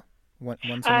the mother?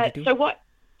 172?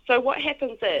 So what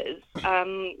happens is,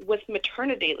 with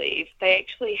maternity leave, they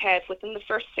actually have, within the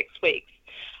first 6 weeks,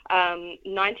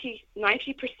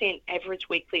 90% average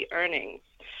weekly earnings.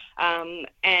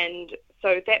 And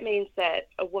so that means that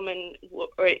a woman,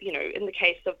 or, in the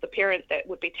case of the parent that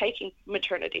would be taking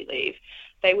maternity leave,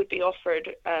 they would be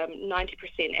offered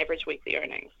 90% average weekly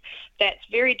earnings. That's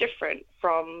very different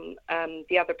from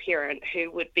the other parent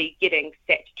who would be getting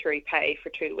statutory pay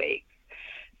for 2 weeks.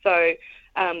 So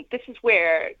this is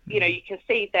where, you can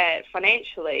see that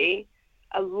financially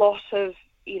a lot of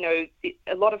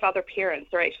other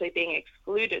parents are actually being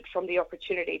excluded from the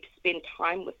opportunity to spend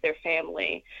time with their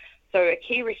family. So a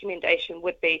key recommendation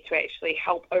would be to actually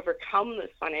help overcome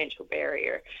this financial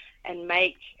barrier and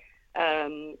make,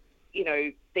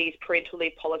 these parental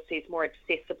leave policies more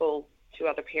accessible to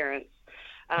other parents.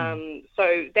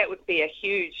 So that would be a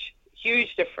huge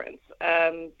difference,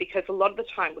 because a lot of the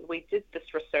time when we did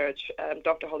this research,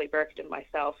 Dr. Holly Burkett and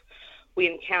myself, we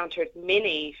encountered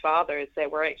many fathers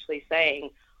that were actually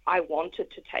saying, I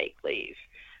wanted to take leave,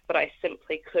 but I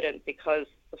simply couldn't because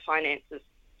the finances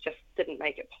just didn't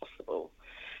make it possible.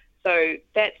 So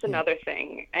that's another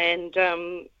thing. And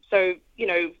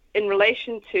in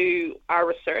relation to our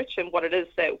research and what it is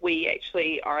that we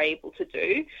actually are able to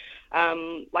do,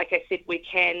 like I said, we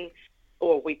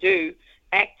do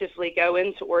actively go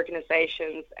into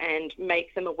organizations and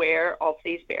make them aware of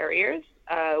these barriers.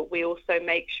 We also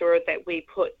make sure that we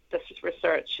put this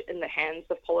research in the hands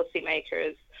of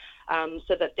policymakers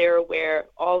so that they're aware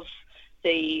of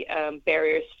the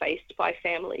barriers faced by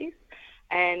families.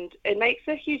 And it makes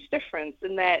a huge difference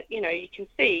in that, you can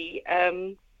see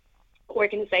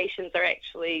organizations are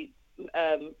actually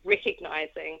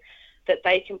recognizing that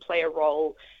they can play a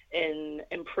role in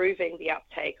improving the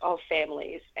uptake of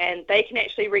families, and they can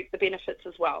actually reap the benefits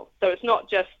as well. So it's not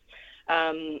just,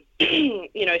 seen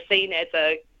as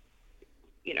a,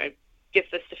 give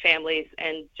this to families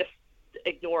and just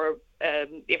ignore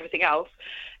everything else.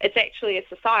 It's actually a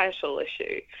societal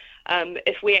issue.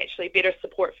 If we actually better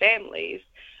support families,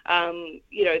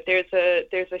 there's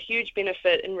a huge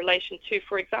benefit in relation to,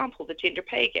 for example, the gender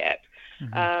pay gap.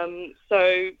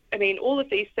 So, all of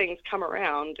these things come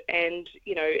around, and,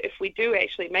 if we do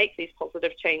actually make these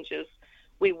positive changes,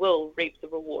 we will reap the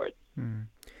rewards.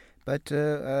 But,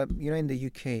 in the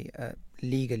UK,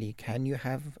 legally, can you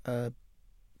have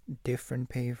different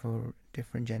pay for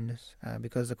different genders?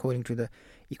 Because according to the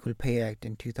Equal Pay Act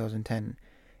in 2010,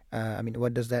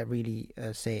 what does that really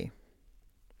say?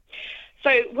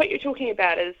 So what you're talking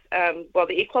about is,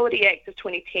 the Equality Act of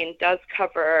 2010 does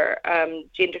cover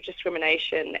gender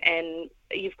discrimination, and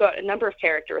you've got a number of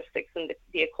characteristics in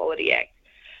the Equality Act.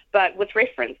 But with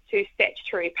reference to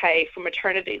statutory pay for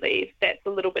maternity leave, that's a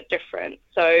little bit different.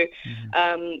 So,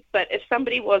 but if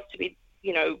somebody was to be,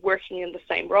 working in the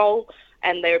same role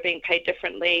and they're being paid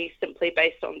differently simply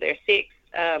based on their sex,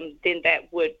 then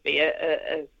that would be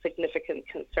a significant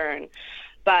concern.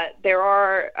 But there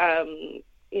are,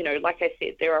 like I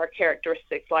said, there are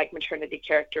characteristics like maternity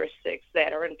characteristics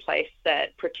that are in place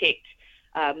that protect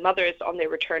mothers on their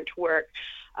return to work.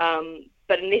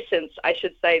 But in essence, I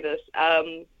should say this,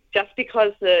 just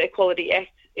because the Equality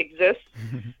Act exists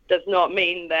does not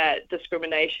mean that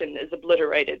discrimination is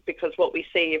obliterated, because what we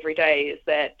see every day is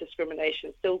that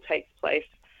discrimination still takes place.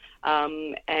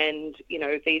 And,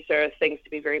 these are things to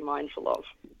be very mindful of.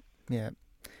 Yeah.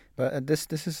 But this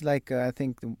is like, I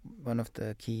think, one of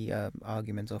the key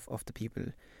arguments of the people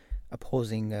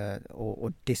opposing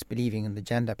or disbelieving in the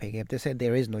gender pay gap. They said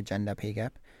there is no gender pay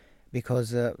gap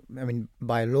because,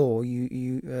 by law,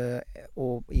 you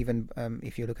or even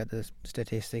if you look at the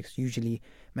statistics, usually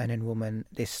men and women,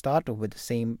 they start off with the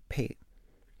same pay.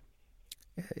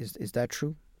 Is that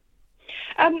true?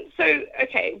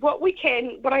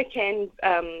 What I can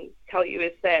tell you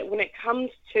is that when it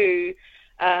comes to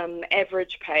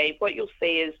average pay, what you'll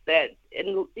see is that,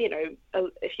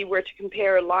 if you were to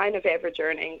compare a line of average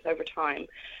earnings over time,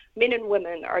 men and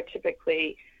women are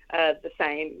typically the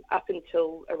same up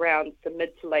until around the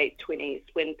mid to late 20s,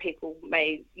 when people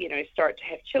may, start to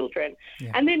have children.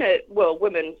 Yeah. And then,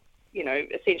 women,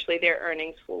 essentially their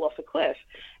earnings fall off a cliff.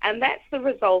 And that's the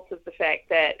result of the fact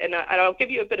that, and I'll give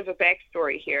you a bit of a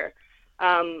backstory here.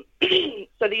 So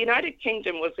the United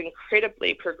Kingdom was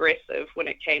incredibly progressive when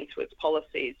it came to its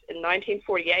policies. In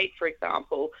 1948, for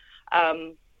example,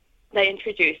 they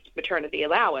introduced maternity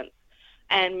allowance.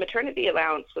 And maternity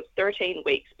allowance was 13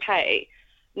 weeks pay.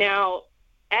 Now,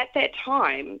 at that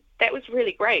time, that was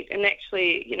really great. And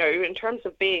actually, in terms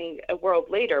of being a world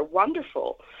leader,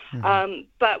 wonderful. Mm-hmm.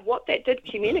 But what that did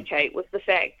communicate was the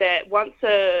fact that once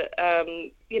a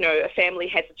family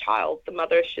has a child, the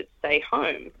mother should stay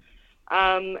home.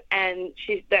 And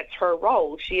that's her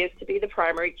role. She is to be the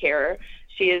primary carer.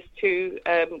 She is to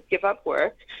give up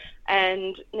work.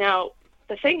 And now,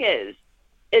 the thing is,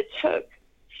 it took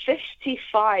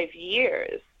 55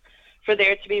 years for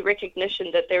there to be recognition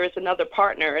that there is another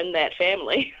partner in that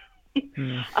family.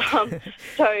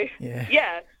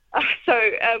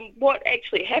 What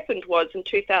actually happened was in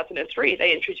 2003,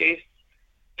 they introduced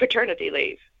paternity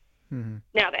leave. Mm-hmm.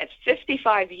 Now, that's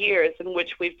 55 years in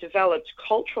which we've developed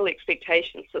cultural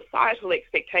expectations, societal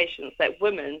expectations that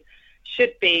women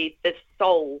should be the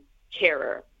sole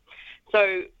carer.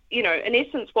 So, in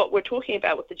essence, what we're talking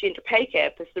about with the gender pay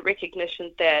gap is the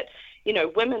recognition that,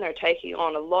 women are taking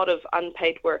on a lot of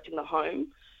unpaid work in the home.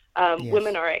 Yes.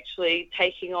 Women are actually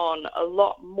taking on a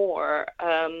lot more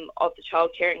of the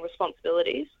child caring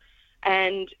responsibilities.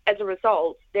 And as a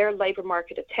result, their labour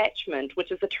market attachment, which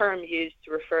is a term used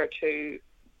to refer to,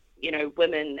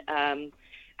 women,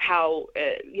 how,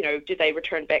 do they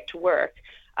return back to work,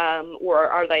 or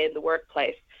are they in the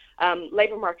workplace?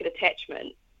 Labour market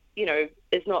attachment,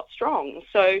 is not strong.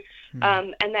 So,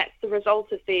 and that's the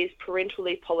result of these parental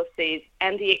leave policies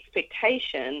and the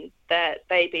expectation that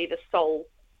they be the sole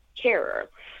carer.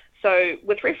 So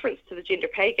with reference to the gender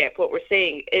pay gap, what we're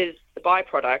seeing is the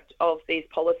byproduct of these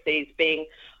policies being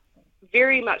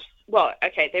very much,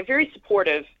 they're very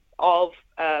supportive of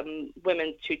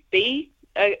women to be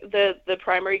the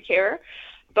primary carer.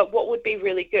 But what would be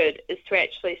really good is to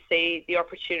actually see the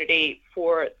opportunity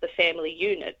for the family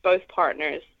unit, both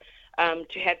partners,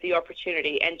 to have the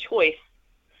opportunity and choice,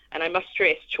 and I must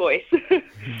stress choice, to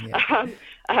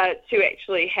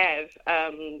actually have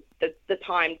the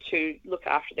time to look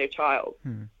after their child.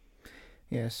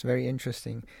 Yes, very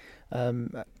interesting.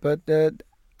 But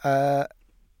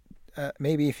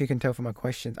maybe if you can tell from my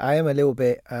questions, I am a little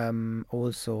bit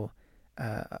also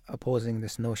opposing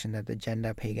this notion that the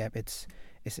gender pay gap it's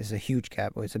a huge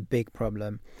gap, or it's a big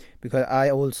problem, because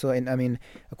I also,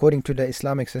 according to the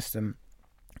Islamic system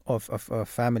of a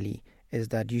family, is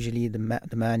that usually the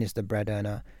man is the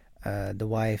breadwinner, the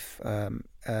wife, in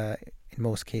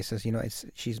most cases,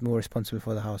 she's more responsible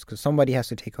for the house, because somebody has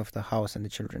to take off the house and the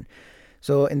children.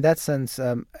 So in that sense,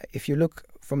 if you look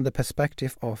from the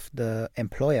perspective of the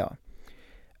employer,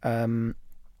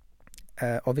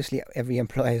 obviously every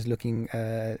employer is looking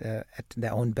at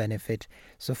their own benefit.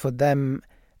 So for them,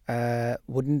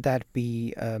 wouldn't that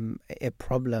be a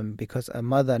problem, because a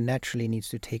mother naturally needs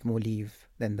to take more leave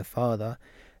than the father?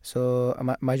 So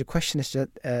my question is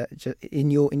just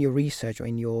in your research or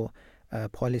in your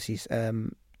policies,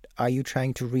 are you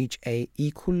trying to reach a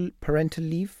equal parental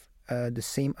leave, the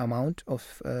same amount of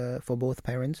for both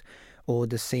parents, or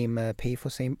the same pay for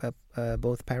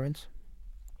both parents?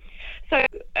 So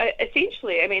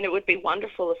essentially, it would be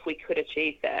wonderful if we could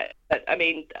achieve that. But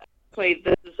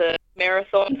this is a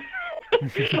marathon,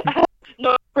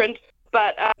 not a sprint.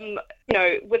 But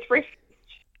with reference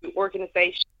to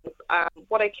organisations,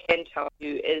 what I can tell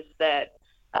you is that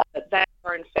they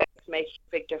are in fact making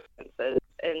big differences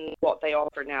in what they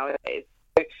offer nowadays.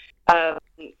 So,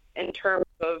 in terms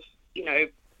of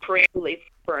parental leave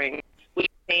offering, we've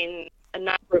seen a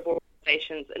number of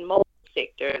organisations in multiple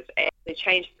sectors actually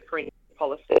change the parental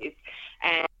policies,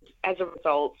 and as a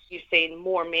result, you've seen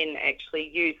more men actually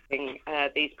using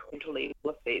these parental leave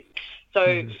policies.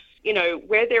 So,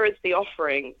 where there is the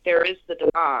offering, there is the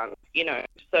demand,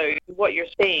 So what you're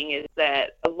seeing is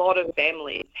that a lot of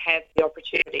families have the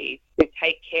opportunity to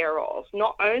take care of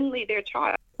not only their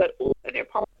child, but also their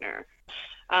partner.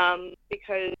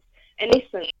 Because in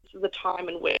essence, the time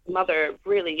in which mother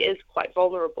really is quite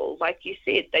vulnerable, like you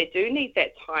said, they do need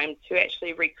that time to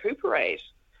actually recuperate.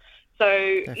 So,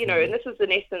 Definitely. And this is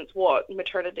in essence what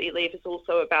maternity leave is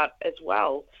also about as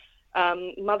well.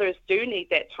 mothers do need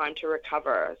that time to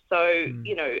recover. So,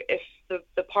 if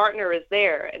the partner is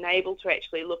there and able to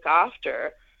actually look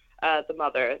after the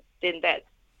mother, then that's,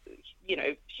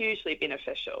 hugely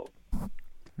beneficial.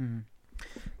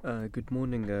 Good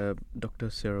morning, Dr.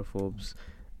 Sarah Forbes.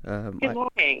 Good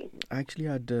morning. I actually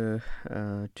had 2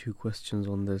 questions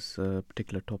on this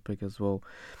particular topic as well.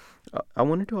 I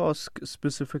wanted to ask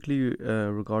specifically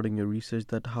regarding your research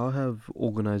that how have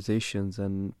organizations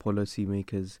and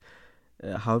policymakers,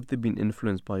 how have they been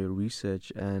influenced by your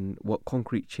research, and what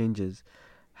concrete changes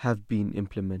have been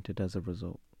implemented as a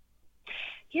result?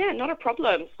 Yeah, not a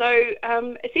problem. So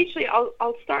essentially,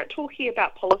 I'll start talking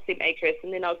about policymakers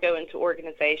and then I'll go into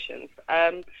organizations.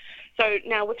 So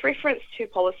now with reference to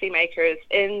policymakers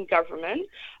in government,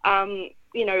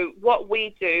 what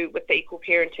we do with the Equal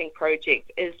Parenting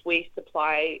Project is we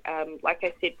supply, like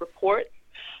I said, reports,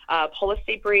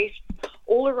 policy briefs,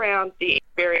 all around the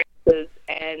experiences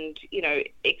and,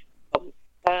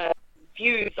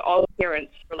 views of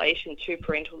parents in relation to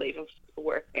parental leave and flexible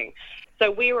working. So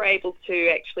we were able to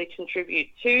actually contribute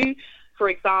to, for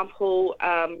example,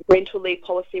 parental leave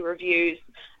policy reviews,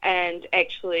 and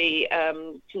actually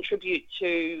contribute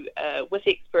to, with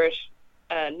expert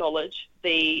knowledge,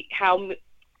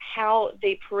 how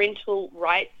the parental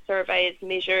rights survey is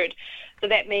measured. So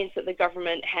that means that the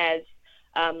government has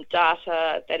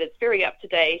data that is very up to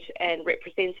date and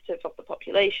representative of the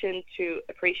population to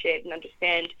appreciate and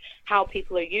understand how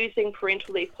people are using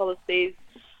parental leave policies.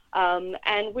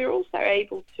 And we're also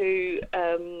able to,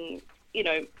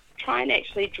 try and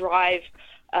actually drive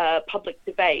public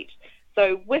debate.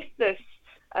 So with this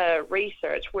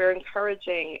research, we're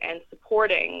encouraging and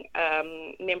supporting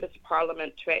members of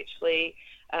Parliament to actually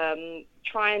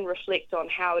try and reflect on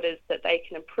how it is that they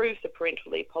can improve the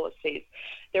parental leave policies.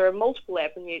 There are multiple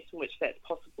avenues in which that's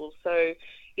possible. So,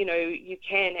 you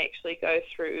can actually go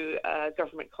through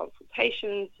government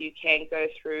consultations, you can go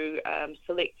through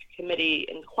select committee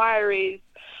inquiries,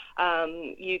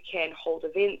 you can hold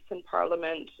events in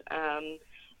Parliament, and,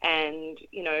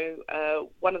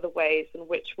 one of the ways in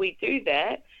which we do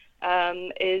that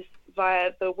is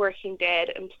via the Working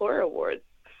Dad Employer Awards.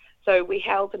 So we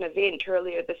held an event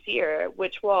earlier this year,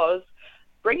 which was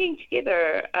bringing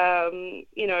together,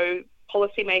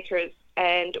 policymakers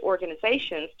and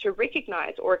organizations to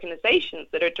recognize organizations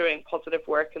that are doing positive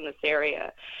work in this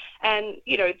area. And,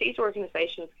 these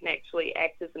organizations can actually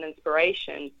act as an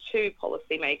inspiration to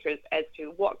policymakers as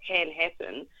to what can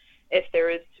happen if there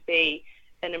is to be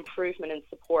an improvement in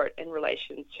support in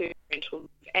relation to parental leave,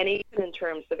 and even in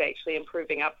terms of actually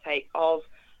improving uptake of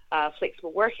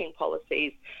flexible working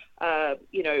policies,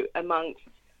 amongst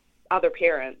other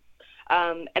parents.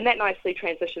 And that nicely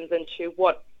transitions into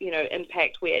what,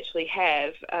 impact we actually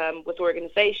have with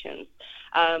organizations.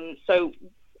 So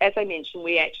as I mentioned,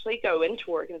 we actually go into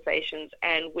organizations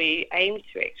and we aim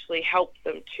to actually help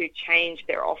them to change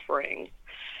their offerings.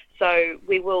 So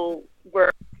we will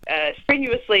work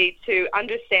strenuously to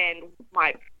understand what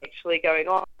might be actually going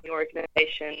on in the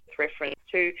organisation with reference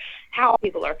to how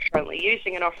people are currently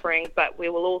using an offering, but we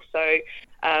will also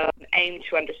aim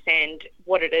to understand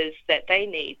what it is that they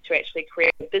need to actually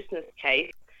create a business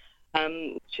case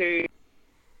to,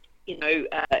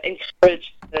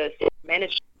 encourage the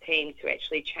management team to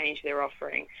actually change their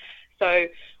offering. So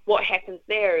what happens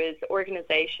there is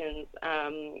organisations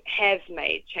have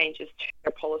made changes to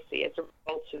their policy as a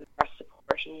result of our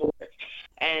support and work.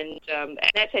 And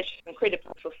that's actually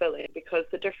incredibly fulfilling because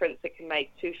the difference it can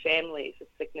make to families is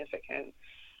significant.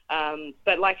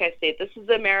 But like I said, this is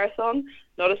a marathon,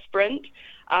 not a sprint.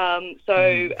 So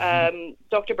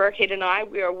Dr. Burkhead and I,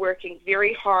 we are working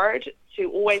very hard to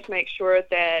always make sure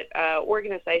that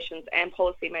organisations and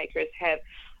policymakers have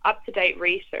up-to-date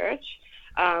research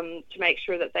to make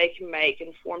sure that they can make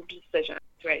informed decisions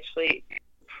to actually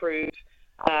improve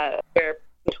their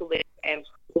mental leave and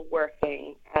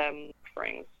working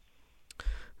offerings.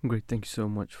 Great, thank you so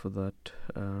much for that,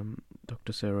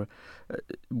 Dr. Sarah.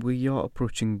 We are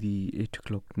approaching the 8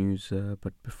 o'clock news,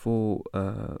 but before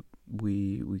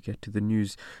we get to the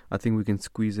news, I think we can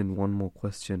squeeze in one more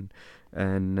question.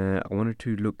 And I wanted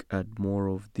to look at more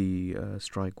of the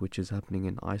strike which is happening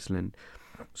in Iceland.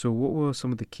 So what were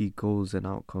some of the key goals and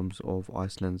outcomes of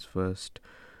Iceland's first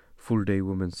full-day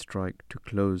women's strike to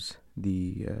close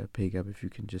the pay gap? If you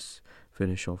can just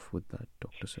finish off with that,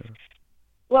 Dr. Sarah.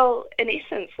 Well, in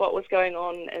essence, what was going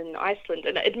on in Iceland,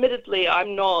 and admittedly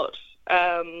I'm not,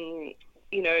 a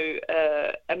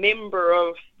member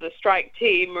of the strike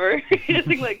team or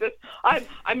anything like this.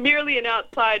 I'm merely an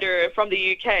outsider from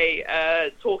the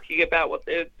UK talking about what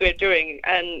they're doing.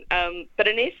 And but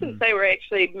in essence, they were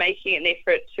actually making an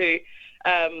effort to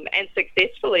and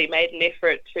successfully made an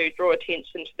effort to draw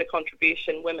attention to the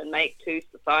contribution women make to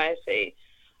society.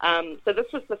 So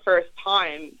this was the first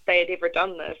time they had ever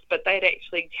done this, but they'd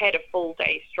actually had a full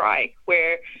day strike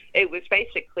where it was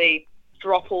basically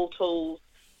drop all tools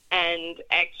and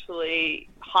actually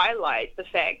highlight the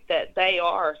fact that they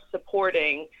are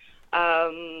supporting,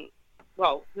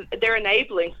 they're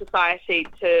enabling society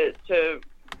to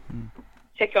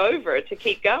tick over, to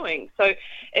keep going. So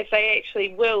if they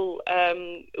actually will,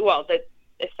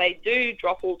 if they do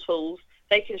drop all tools,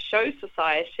 they can show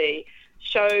society,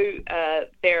 show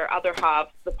their other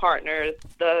halves, the partners,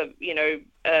 the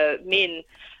men,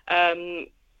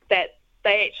 that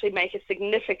they actually make a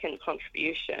significant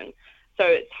contribution. So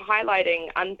it's highlighting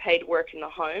unpaid work in the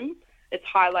home. It's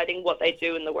highlighting what they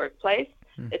do in the workplace.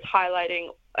 It's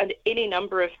highlighting any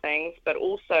number of things, but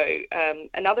also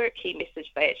another key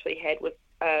message they actually had was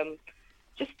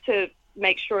just to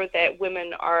make sure that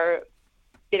women are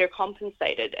better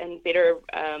compensated and better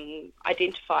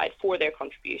identified for their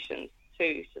contributions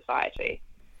to society.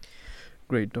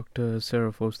 Great. Dr.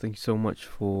 Sarah Forbes, thank you so much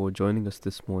for joining us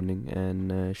this morning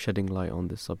and shedding light on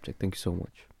this subject. Thank you so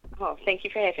much. Oh, thank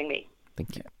you for having me.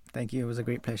 Thank you. Thank you. It was a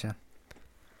great pleasure.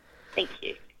 Thank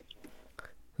you.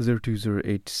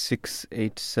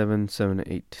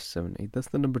 020868777878. That's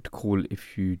the number to call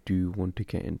if you do want to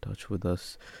get in touch with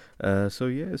us. So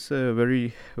yeah, it's a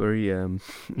very, very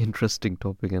interesting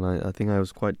topic, and I think I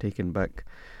was quite taken back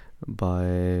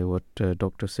by what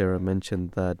Dr. Sarah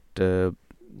mentioned, that from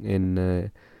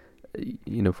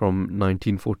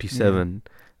 1947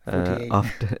 after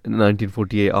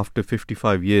 1948, after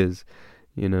 55 years,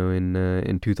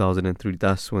 in 2003,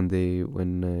 that's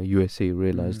when USA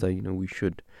realized that we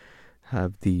should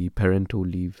have the parental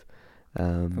leave,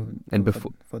 and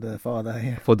before for the father,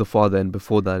 and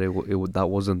before that that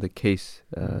wasn't the case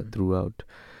throughout.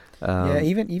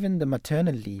 Even the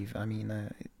maternal leave. I mean,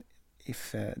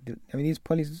 these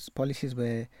policies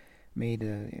were made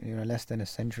less than a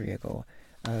century ago.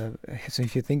 So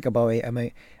if you think about it,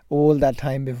 all that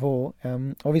time before,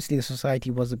 obviously the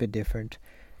society was a bit different.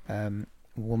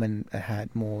 Women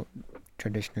had more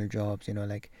traditional jobs,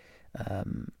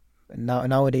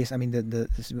 nowadays. I mean,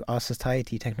 our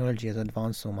society, technology has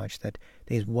advanced so much that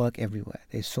there's work everywhere.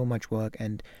 There's so much work,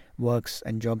 and works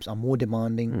and jobs are more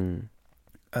demanding.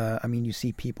 You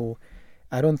see people.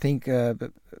 I don't think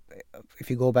if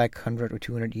you go back 100 or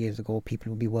 200 years ago, people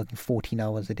would be working 14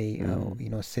 hours a day,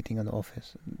 sitting in the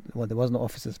office. Well, there was no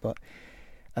offices, but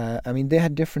they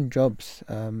had different jobs,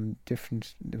 there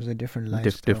was a different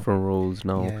lifestyle. Different roles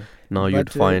now. Yeah. Now you'd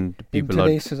find people in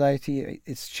today's society,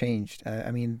 it's changed.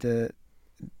 There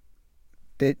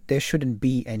shouldn't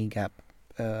be any gap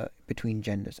between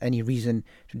genders, any reason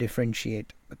to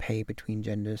differentiate pay between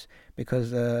genders,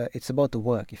 because it's about the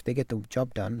work. If they get the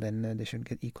job done, then they should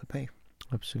get equal pay.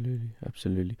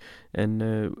 Absolutely. And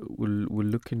we'll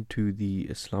look into the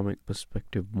Islamic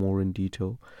perspective more in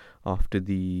detail after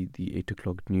the 8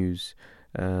 o'clock news.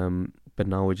 But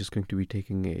now we're just going to be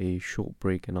taking a short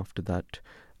break, and after that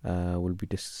we'll be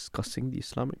discussing the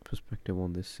Islamic perspective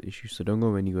on this issue. So don't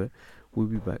go anywhere. We'll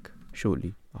be back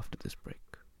shortly after this break.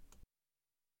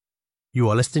 You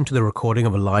are listening to the recording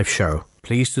of a live show.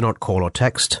 Please do not call or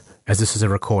text, as this is a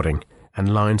recording,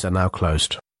 and lines are now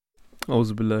closed.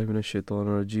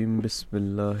 Auzubillahiminashaitanirrajim.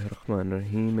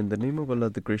 Bismillahirrahmanirrahim. In the name of Allah,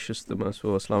 the Gracious, the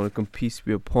Merciful. Assalamu alaikum. Peace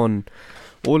be upon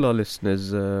all our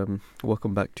listeners.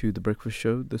 Welcome back to the Breakfast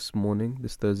Show this morning,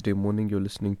 this Thursday morning. You're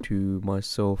listening to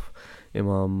myself,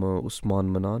 Imam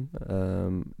Usman Manan.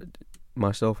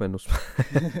 Myself and Usman.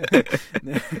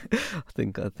 I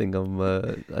think I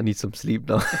need some sleep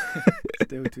now.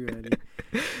 Still too early.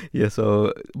 Yeah,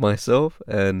 so myself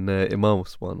and Imam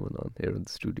Usman Manan here in the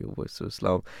studio, Voice of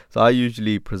Islam. So I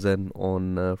usually present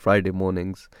on Friday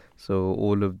mornings. So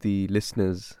all of the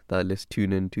listeners that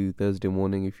tune in to Thursday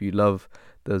morning, if you love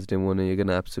Thursday morning, you're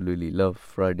gonna absolutely love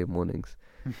Friday mornings.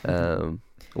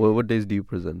 What days do you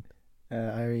present?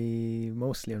 I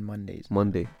mostly on Mondays.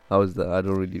 Monday. How is that? I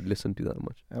don't really listen to that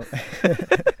much. Oh.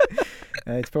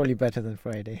 It's probably better than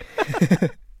Friday.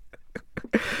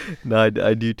 No,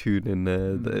 I do tune in.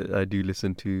 I do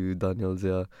listen to Daniel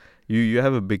Zia. You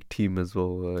have a big team as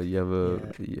well. You have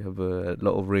a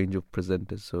lot of range of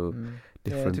presenters. So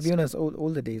different. To be honest, all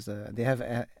the days they have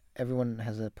everyone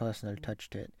has a personal touch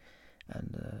to it,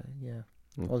 and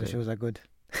all the shows are good.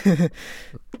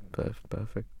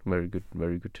 Perfect. Very good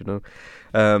to know.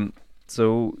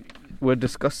 So we're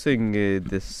discussing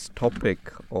this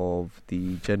topic of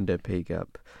the gender pay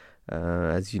gap.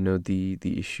 As you know, the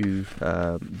issue,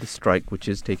 the strike which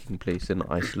is taking place in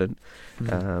Iceland,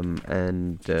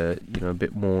 and a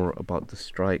bit more about the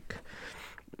strike.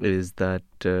 is that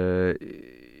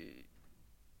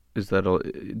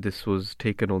this was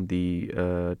taken on the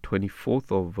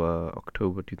 24th of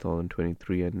October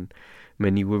 2023, and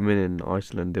many women in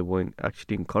Iceland, they weren't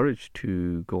actually encouraged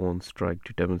to go on strike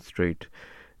to demonstrate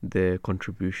their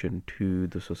contribution to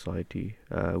the society.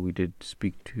 We did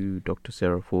speak to Dr.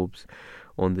 Sarah Forbes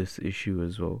on this issue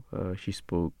as well. She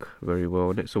spoke very well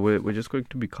on it. So we're just going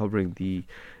to be covering the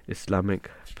Islamic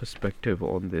perspective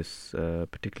on this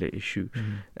particular issue.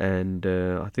 And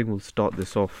I think we'll start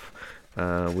this off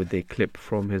with a clip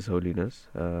from His Holiness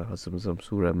Hazrat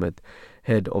Zamsur Ahmed,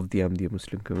 head of the Ahmadiyya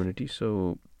Muslim community.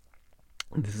 So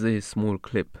this is a small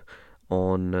clip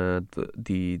on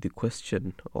the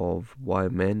question of why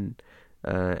men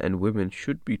and women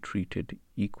should be treated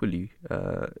equally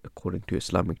according to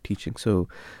Islamic teaching. So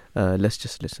let's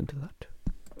just listen to that.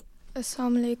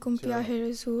 Assalamu alaikum, Pyare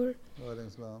Rasool.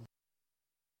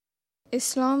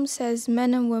 Islam says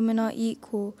men and women are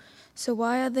equal, so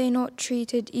why are they not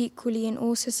treated equally in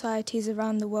all societies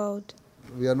around the world?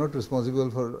 We are not responsible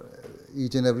for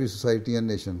each and every society and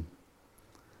nation.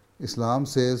 Islam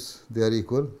says they are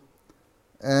equal,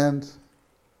 and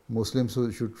Muslims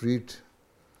should treat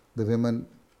the women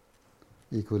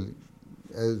equally,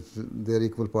 as their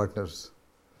equal partners.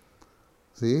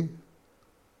 See?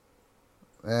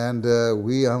 And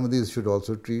we Ahmadis should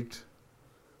also treat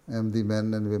Ahmadi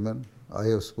men and women. I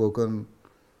have spoken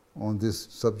on this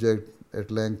subject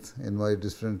at length in my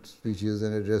different speeches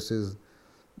and addresses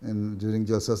during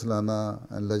Jalsa Salana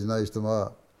and Lajna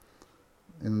Ijtima.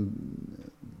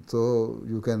 So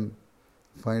you can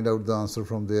find out the answer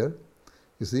from there.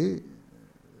 You see,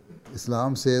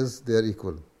 Islam says they are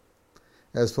equal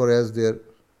as far as their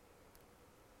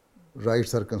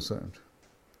rights are concerned.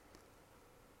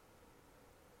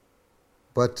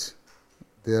 But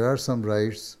there are some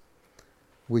rights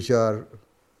which are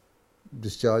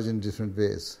discharged in different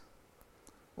ways,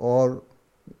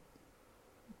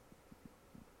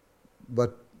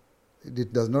 but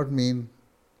it does not mean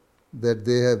that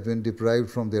they have been deprived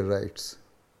from their rights.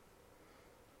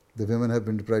 The women have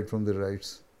been deprived from their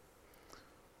rights.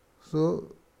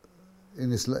 So,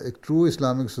 in a true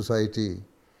Islamic society,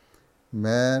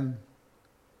 men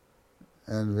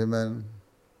and women,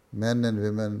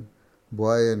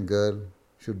 boy and girl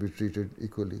should be treated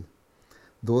equally.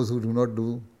 Those who do not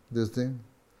do this thing,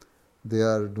 they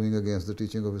are doing against the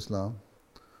teaching of Islam.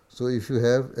 So if you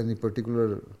have any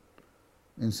particular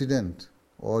incident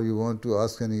or you want to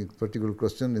ask any particular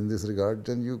question in this regard,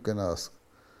 then you can ask.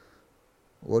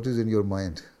 What is in your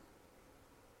mind?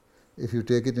 If you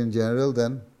take it in general,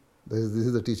 then this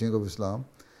is the teaching of Islam,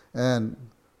 and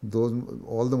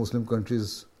all the Muslim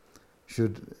countries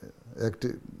should act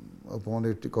upon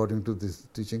it according to this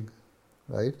teaching,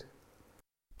 right?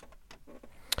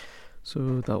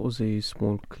 So that was a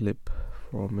small clip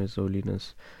from His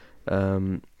Holiness.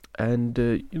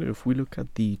 If we look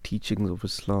at the teachings of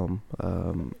Islam,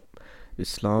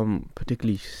 Islam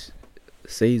particularly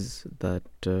says that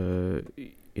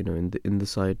in the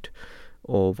sight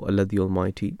of Allah the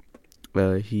Almighty,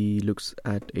 He looks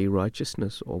at a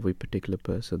righteousness of a particular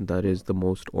person that is the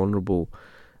most honorable.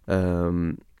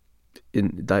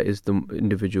 That is the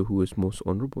individual who is most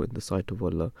honorable in the sight of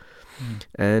Allah.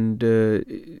 And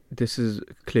this is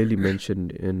clearly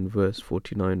mentioned in verse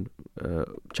 49,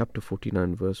 chapter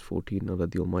 49, verse 14. Allah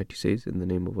the Almighty says, in the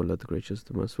name of Allah the Gracious,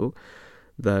 the Merciful,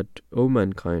 that, O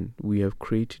mankind, we have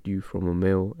created you from a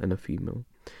male and a female,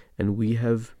 and we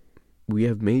have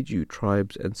made you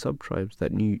tribes and sub-tribes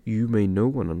that you may know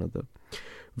one another.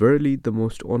 Verily, the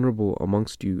most honorable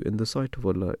amongst you in the sight of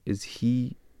Allah is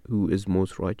he who is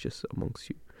most righteous amongst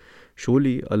you.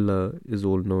 Surely Allah is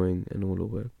all-knowing and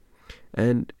all-aware.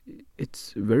 And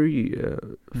it's very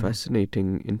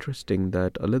fascinating, interesting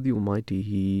that Allah the Almighty,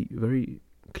 He very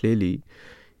clearly,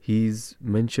 He's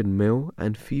mentioned male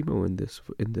and female in this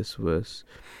verse,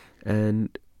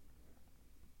 and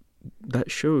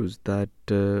that shows that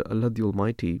Allah the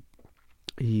Almighty,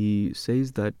 He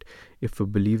says that if a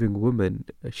believing woman,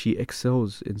 she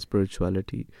excels in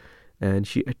spirituality and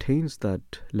she attains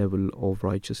that level of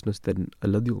righteousness, then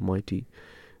Allah the Almighty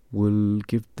will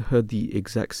give her the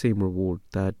exact same reward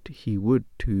that He would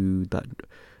to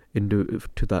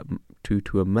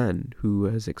a man who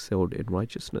has excelled in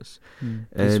righteousness.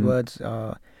 These words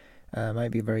are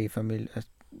might be very familiar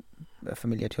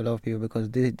to a lot of people, because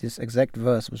this exact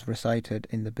verse was recited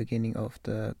in the beginning of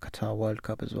the Qatar World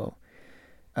Cup as well.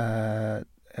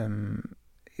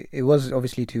 It was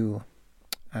obviously to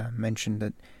mention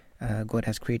that God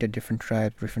has created different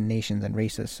tribes, different nations and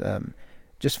races,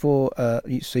 just for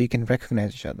so you can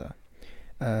recognize each other.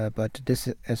 But this,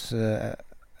 as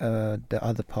the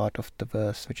other part of the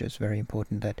verse, which is very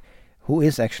important, that who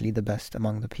is actually the best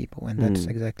among the people, and that's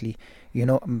exactly,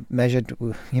 measured,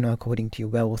 according to your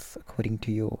wealth, according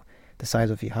to the size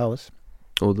of your house,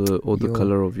 or the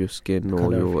color of your skin,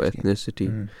 or your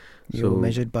ethnicity. You're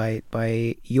measured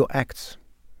by your acts,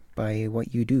 by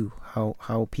what you do,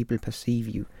 how people perceive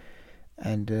you.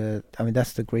 And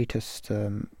that's the greatest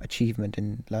achievement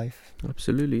in life.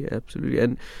 Absolutely.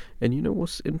 And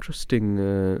what's interesting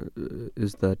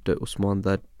is that, Usman,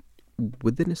 that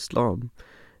within Islam,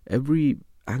 every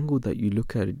angle that you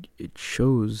look at it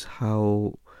shows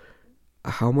how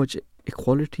much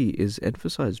equality is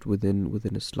emphasized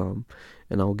within Islam.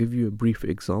 And I'll give you a brief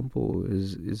example,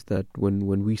 is that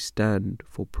when we stand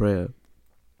for prayer,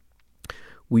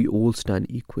 we all stand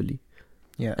equally.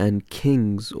 Yeah. And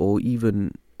kings, or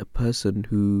even a person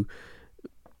who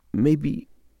may be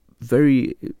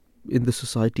very, in the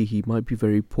society, he might be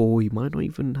very poor, he might not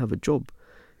even have a job,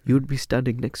 he would be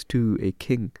standing next to a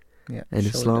king. Yeah. And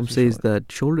Islam says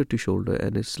that shoulder to shoulder,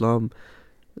 and Islam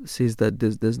says that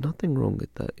there's nothing wrong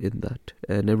with that, in that,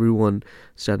 and everyone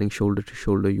standing shoulder to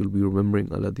shoulder, you'll be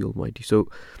remembering Allah the Almighty. So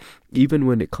even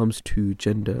when it comes to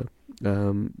gender,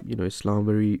 Islam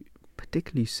very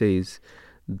particularly says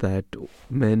that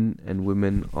men and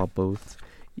women are both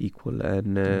equal.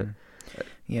 And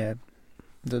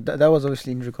that was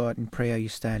obviously in prayer you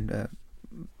stand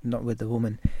not with the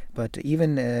woman, but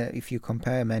even if you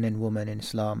compare men and women in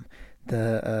Islam,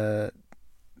 the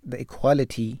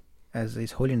equality, as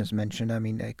His Holiness mentioned,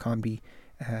 it can't be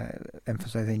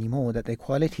emphasized anymore, that the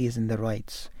equality is in the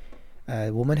rights.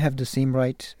 Women have the same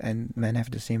right and men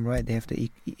have the same right. They have the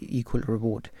equal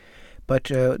reward. But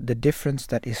the difference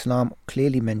that Islam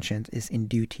clearly mentions is in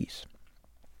duties.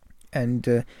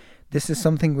 And this is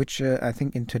something which I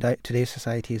think in today's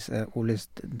society is always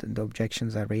the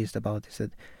objections are raised about this,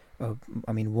 that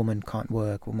women can't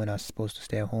work, women are supposed to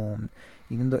stay at home,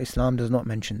 even though Islam does not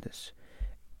mention this.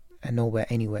 And nowhere,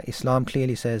 anywhere. Islam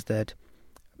clearly says that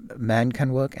man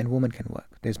can work and woman can work.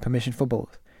 There's permission for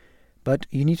both. But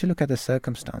you need to look at the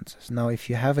circumstances. Now, if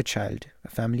you have a child, a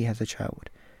family has a child,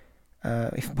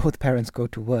 if both parents go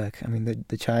to work,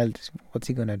 the child, what's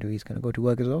he going to do? He's going to go to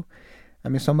work as well?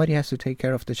 Somebody has to take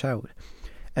care of the child.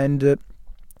 And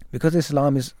because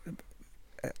Islam is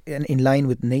in line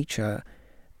with nature,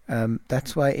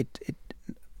 that's why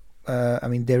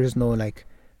there is no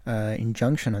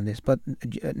injunction on this. But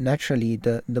naturally,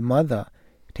 the mother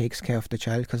takes care of the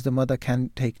child, because the mother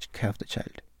can take care of the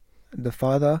child. The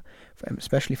father,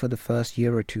 especially for the first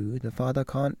year or two, the father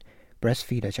can't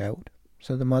breastfeed a child.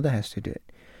 So the mother has to do it.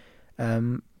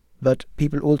 But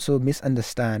people also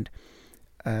misunderstand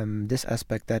this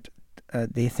aspect, that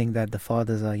they think that the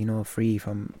fathers are, free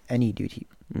from any duty.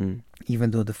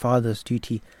 Even though the father's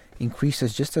duty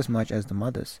increases just as much as the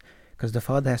mother's. Because the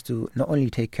father has to not only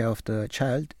take care of the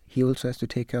child, he also has to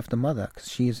take care of the mother.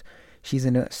 Because she's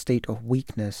in a state of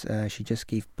weakness. She just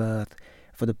gave birth.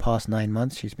 For the past 9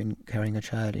 months, she's been carrying a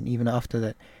child. And even after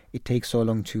that, it takes so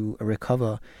long to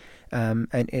recover.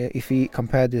 And if we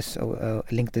compare this,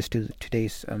 link this to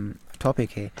today's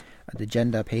topic here, the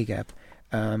gender pay gap,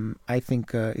 I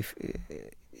think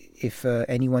if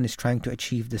anyone is trying to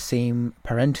achieve the same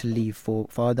parental leave for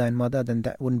father and mother, then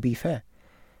that wouldn't be fair.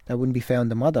 That wouldn't be fair on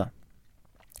the mother,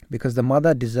 because the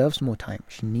mother deserves more time.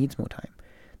 She needs more time.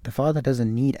 The father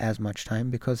doesn't need as much time,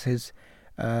 because his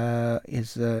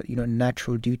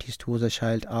natural duties towards a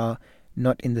child are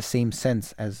not in the same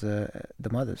sense as the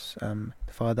mother's.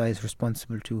 The father is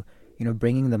responsible to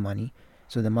bringing the money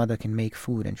so the mother can make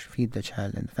food and feed the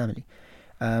child and the family.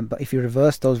 But if you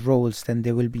reverse those roles, then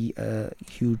there will be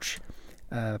huge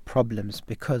problems,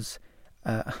 because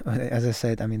as I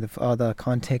said, the father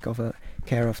can't take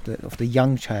care of the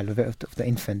young child, of the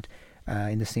infant,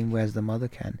 in the same way as the mother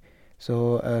can.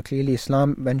 So clearly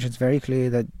Islam mentions very clearly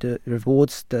that the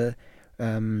rewards, the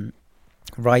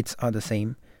rights are the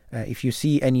same. If you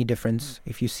see any difference,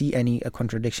 if you see any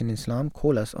contradiction in Islam,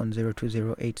 call us on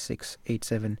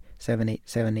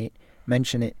 020-8687-7878.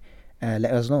 Mention it, let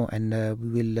us know, and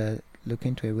we will look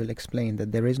into it. We'll explain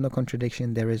that there is no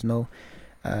contradiction, there is no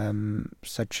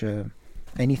such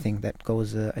anything that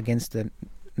goes against the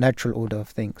natural order of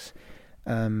things.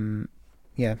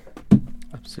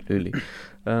 Absolutely.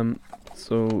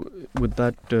 So with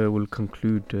that, we'll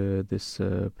conclude this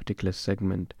particular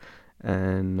segment,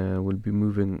 and we'll be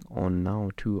moving on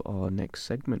now to our next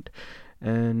segment,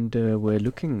 and we're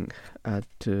looking at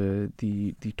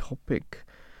the topic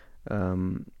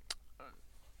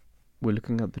we're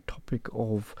looking at the topic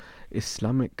of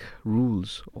Islamic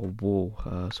rules of war.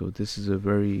 So this is a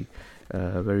very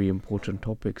important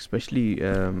topic, especially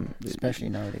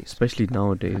nowadays. Especially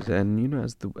nowadays, and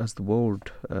as the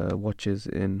world watches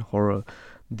in horror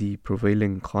the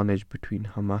prevailing carnage between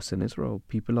Hamas and Israel,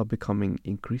 people are becoming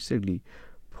increasingly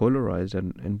polarized,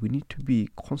 and we need to be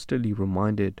constantly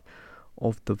reminded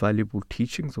of the valuable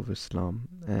teachings of Islam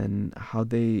and how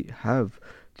they have,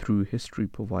 through history,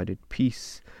 provided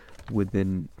peace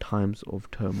within times of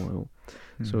turmoil.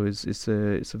 So it's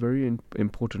a very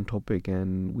important topic,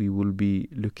 and we will be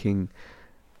looking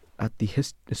at the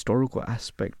historical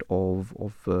aspect of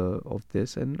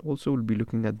this, and also we'll be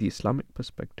looking at the Islamic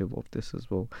perspective of this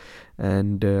as well.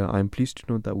 And I'm pleased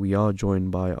to note that we are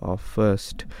joined by our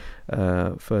first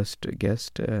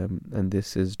guest, and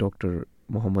this is Dr.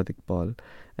 Muhammad Iqbal,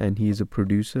 and he is a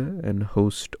producer and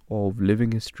host of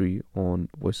Living History on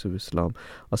Voice of Islam.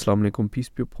 Assalamu alaikum, peace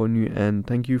be upon you, and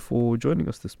thank you for joining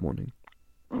us this morning.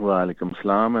 Wa alaikum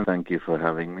salam, and thank you for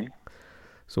having me.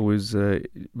 It's always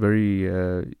very,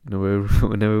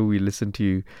 whenever we listen to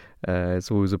you,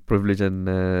 it's always a privilege, and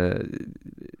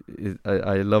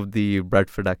I love the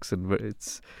Bradford accent.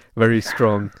 It's very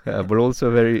strong, but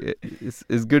also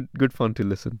it's good fun to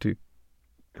listen to.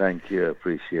 Thank you, I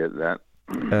appreciate that.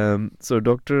 So,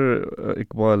 Dr.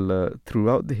 Iqbal,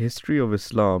 throughout the history of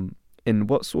Islam, in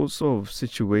what sorts of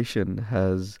situation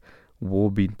has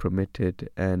war been permitted,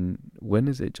 and when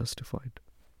is it justified?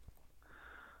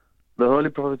 The Holy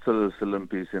Prophet ﷺ,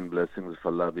 peace and blessings of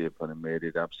Allah be upon him, made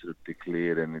it absolutely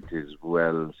clear, and it is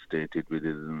well stated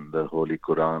within the Holy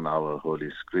Quran, our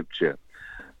holy scripture,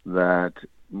 that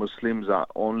Muslims are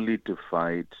only to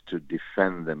fight to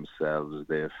defend themselves,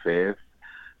 their faith,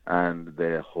 and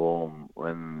their home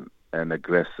when an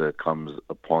aggressor comes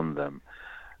upon them.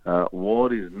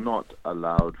 War is not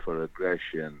allowed for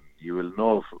aggression. You will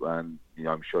know, and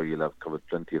I'm sure you'll have covered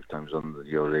plenty of times on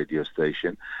your radio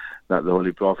station, that the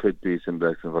Holy Prophet, peace and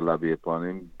blessings of Allah be upon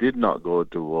him, did not go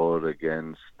to war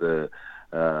against the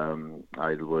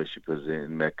idol worshippers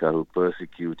in Mecca who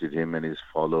persecuted him and his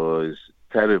followers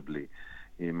terribly.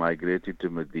 He migrated to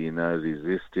Medina,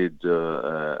 resisted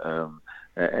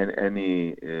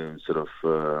any sort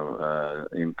of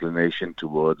inclination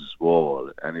towards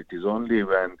war, and it is only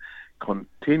when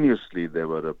continuously they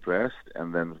were oppressed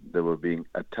and then they were being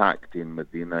attacked in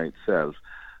Medina itself,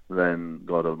 then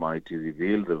God Almighty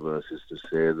revealed the verses to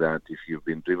say that if you've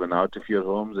been driven out of your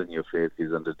homes and your faith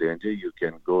is under danger, you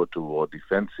can go to war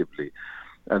defensively.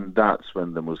 And that's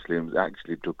when the Muslims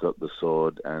actually took up the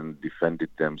sword and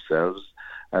defended themselves.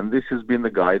 And this has been the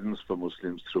guidance for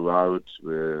Muslims throughout,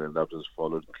 that was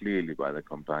followed clearly by the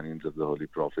companions of the Holy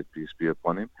Prophet, peace be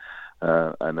upon him,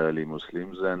 and early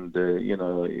Muslims. And,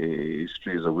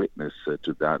 history is a witness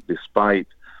to that, despite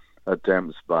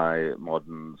attempts by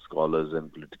modern scholars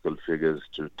and political figures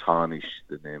to tarnish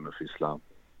the name of Islam.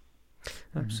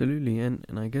 Absolutely, and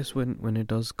I guess when it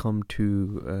does come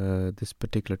to this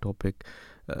particular topic,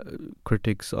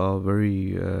 critics are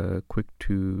very quick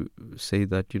to say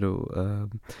that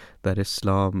that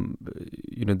Islam,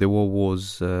 there were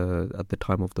wars at the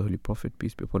time of the Holy Prophet,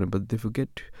 peace be upon him, but they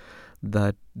forget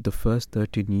that the first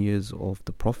 13 years of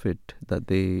the Prophet that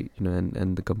they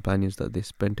and the companions that they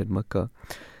spent in Mecca,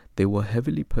 they were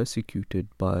heavily persecuted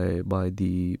by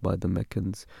the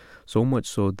Meccans, so much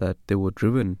so that they were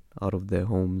driven out of their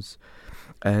homes.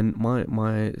 And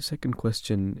my second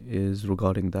question is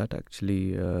regarding that,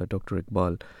 actually, Dr.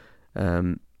 Iqbal.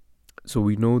 So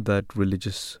we know that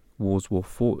religious wars were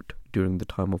fought during the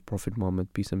time of Prophet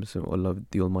Muhammad, peace and blessings of Allah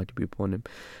the Almighty be upon him.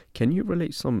 Can you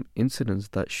relate some incidents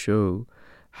that show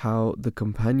how the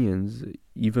companions,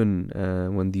 even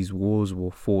when these wars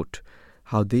were fought,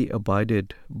 how they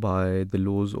abided by the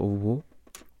laws of war?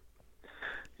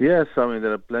 Yes,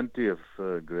 there are plenty of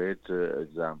great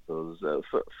examples.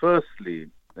 Firstly,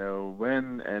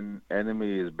 when an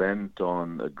enemy is bent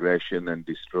on aggression and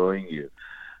destroying you,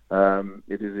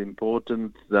 it is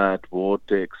important that war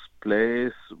takes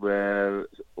place where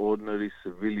ordinary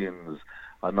civilians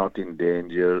are not in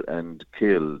danger and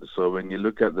killed. So when you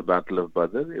look at the Battle of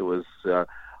Badr, it was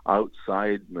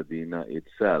outside Medina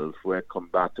itself, where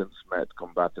combatants met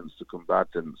combatants to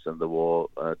combatants, and the war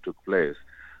took place.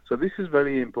 So this is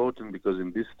very important, because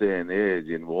in this day and age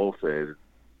in warfare,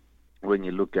 when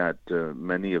you look at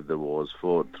many of the wars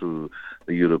fought through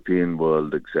the European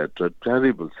world, etc.,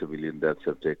 terrible civilian deaths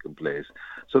have taken place.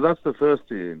 So that's the first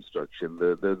instruction.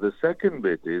 The second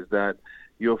bit is that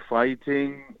you're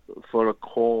fighting for a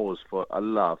cause, for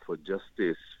Allah, for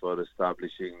justice, for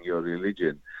establishing your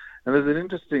religion. And there's an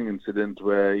interesting incident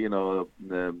where,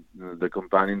 the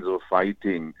companions were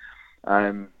fighting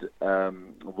And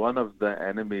one of the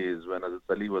enemies, when Hazrat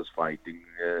Ali was fighting,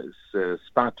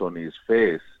 spat on his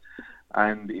face.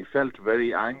 And he felt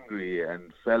very angry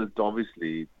and felt,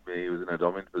 obviously, he was in a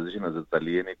dominant position as Hazrat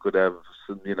Ali, and he could have,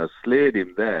 slayed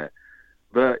him there.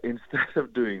 But instead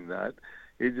of doing that,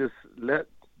 he just let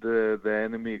the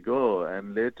enemy go.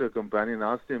 And later a companion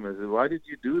asked him, I said, why did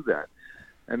you do that?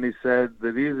 And he said,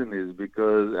 the reason is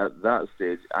because at that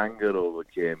stage, anger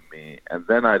overcame me. And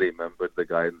then I remembered the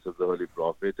guidance of the Holy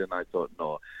Prophet, and I thought,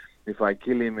 no, if I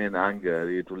kill him in anger,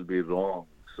 it will be wrong.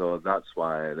 So that's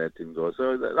why I let him go.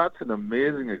 So that's an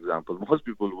amazing example. Most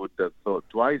people would have thought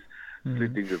twice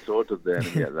slitting the throat of the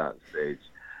enemy at that stage.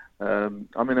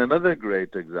 Another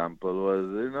great example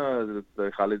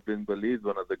was, Khalid bin Walid,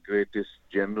 one of the greatest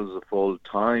generals of all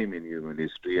time in human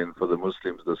history, and for the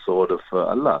Muslims, the sword of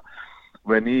Allah.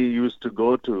 When he used to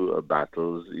go to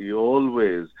battles, he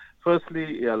always,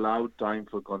 firstly, he allowed time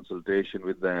for consultation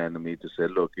with the enemy to say,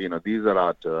 look, these are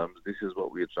our terms, this is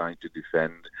what we're trying to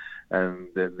defend, and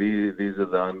these are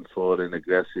the unforeign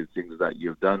aggressive things that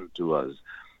you've done to us.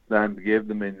 And gave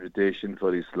them an invitation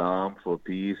for Islam, for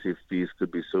peace, if peace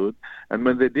could be sought. And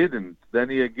when they didn't, then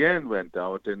he again went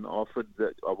out and offered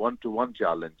a one-to-one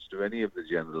challenge to any of the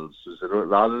generals. So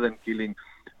rather than killing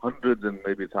hundreds and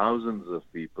maybe thousands of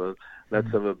people, let's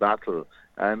have a battle.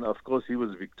 And of course, he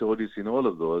was victorious in all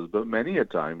of those, but many a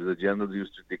times the generals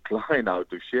used to decline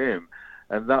out of shame.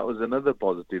 And that was another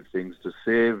positive thing, to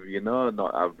save,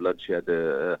 not have bloodshed,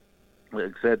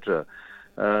 etc.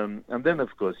 And then,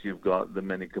 of course, you've got the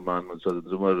many commandments of the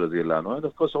Umar radiallahu anhu, and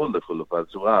of course all the Khulafa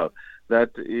throughout,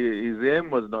 that his aim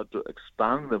was not to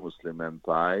expand the Muslim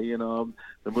empire.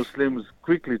 The Muslims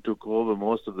quickly took over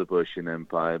most of the Persian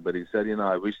empire, but he said,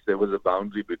 I wish there was a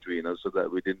boundary between us so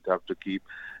that we didn't have to keep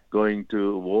going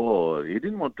to war. He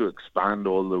didn't want to expand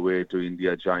all the way to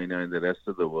India, China, and the rest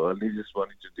of the world. He just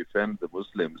wanted to defend the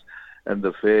Muslims and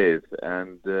the faith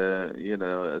and,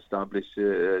 establish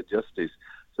justice.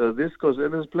 So this goes,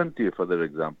 and there's plenty of other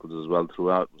examples as well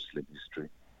throughout Muslim history.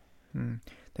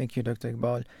 Thank you, Dr.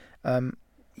 Iqbal.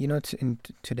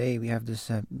 Today we have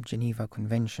this Geneva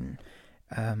Convention,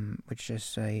 which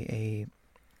is a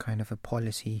kind of a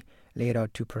policy laid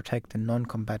out to protect the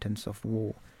non-combatants of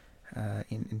war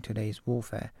in today's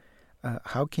warfare.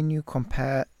 How can you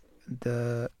compare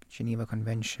the Geneva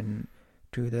Convention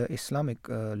to the Islamic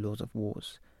laws of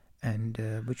wars, and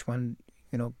which one,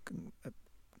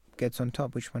 gets on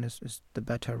top? Which one is the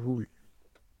better rule?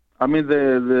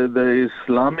 The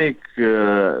Islamic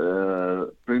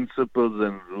principles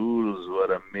and rules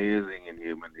were amazing in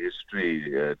human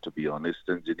history, to be honest.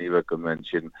 And Geneva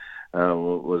Convention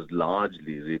was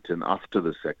largely written after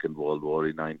the Second World War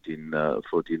in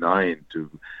 1949,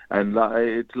 and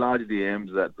it largely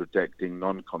aims at protecting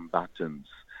non-combatants.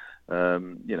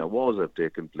 Wars have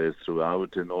taken place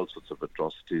throughout, and all sorts of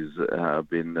atrocities have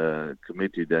been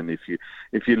committed. And if you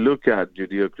look at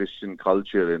Judeo-Christian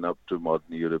culture and up to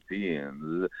modern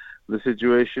Europeans, the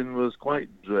situation was quite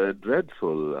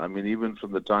dreadful. Even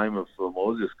from the time of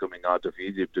Moses coming out of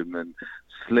Egypt and then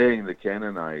slaying the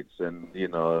Canaanites, and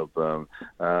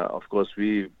of course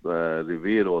we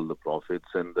revere all the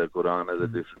prophets, and the Quran has a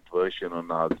different version on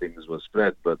how things were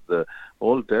spread. But the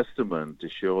Old Testament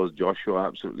shows Joshua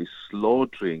absolutely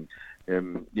slaughtering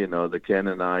the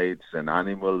Canaanites and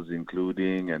animals,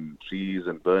 including, and trees,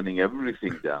 and burning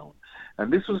everything down.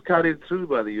 And this was carried through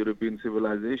by the European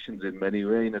civilizations in many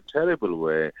ways, in a terrible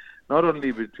way, not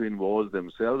only between wars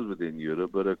themselves within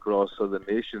Europe, but across other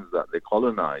nations that they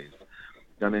colonized.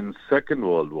 And in Second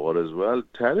World War as well,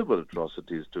 terrible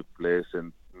atrocities took place,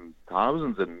 and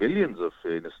thousands and millions of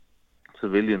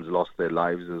civilians lost their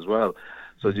lives as well.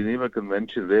 So Geneva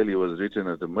Convention really was written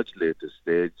at a much later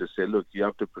stage to say, look, you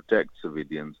have to protect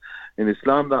civilians. In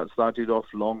Islam, that started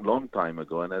off long time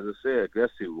ago. And as I say,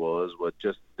 aggressive wars were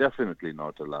just definitely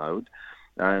not allowed.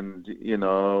 And,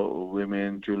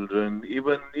 women, children,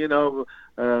 even,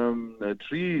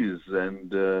 trees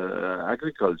and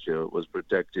agriculture was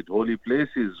protected. Holy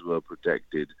places were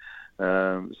protected.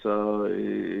 So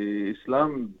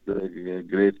Islam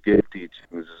great gave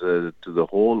teachings to the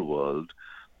whole world,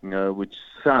 which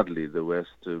sadly the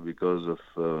West, because of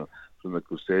from the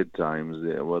Crusade times,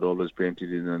 they were always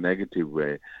painted in a negative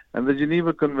way. And the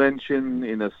Geneva Convention,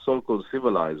 in a so-called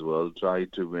civilized world,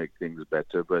 tried to make things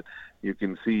better. But you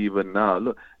can see even now,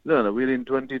 look, we're in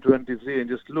 2023, and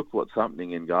just look what's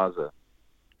happening in Gaza.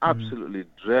 Absolutely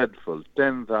dreadful.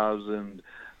 10,000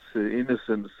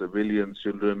 innocent civilian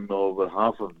children, over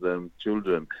half of them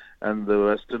children, and the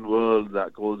Western world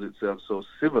that calls itself so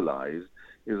civilized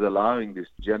is allowing this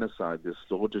genocide, this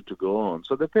slaughter to go on.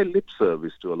 So they pay lip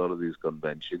service to a lot of these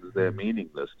conventions. They're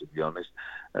meaningless, to be honest,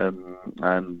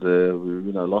 and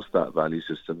we lost that value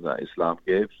system that Islam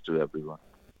gave to everyone.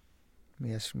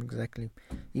 Yes, exactly.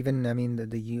 Even, I mean,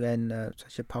 the UN,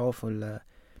 such a powerful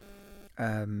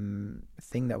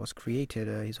thing that was created.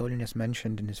 His Holiness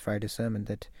mentioned in his Friday sermon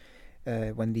that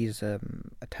when these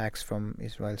attacks from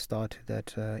Israel started,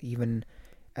 that even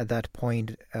at that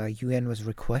point, UN was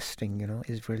requesting,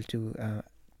 Israel to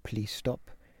please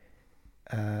stop.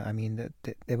 I mean,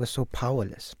 they were so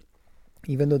powerless.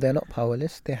 Even though they're not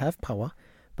powerless, they have power.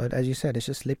 But as you said, it's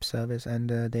just lip service, and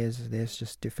there's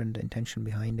just different intention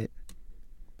behind it.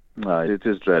 It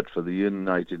is dreadful. The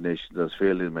United Nations has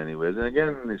failed in many ways. And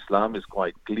again, Islam is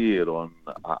quite clear on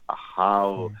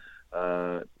how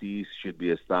peace should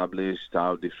be established,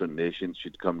 how different nations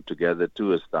should come together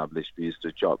to establish peace,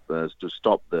 to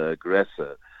stop the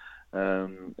aggressor.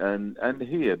 And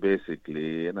here,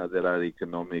 basically, there are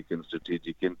economic and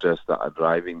strategic interests that are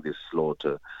driving this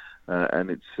slaughter. And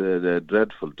it's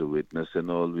dreadful to witness, and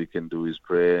all we can do is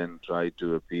pray and try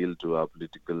to appeal to our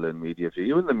political and media.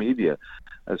 Even the media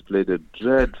has played a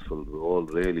dreadful role,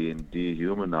 really, in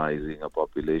dehumanizing a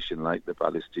population like the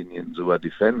Palestinians who are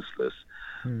defenseless,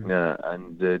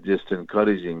 and just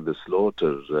encouraging the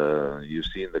slaughter. You've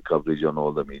seen the coverage on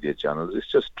all the media channels.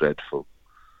 It's just dreadful.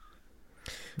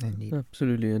 Indeed.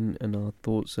 Absolutely, and our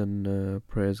thoughts and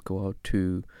prayers go out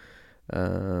to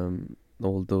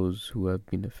all those who have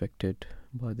been affected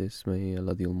by this. May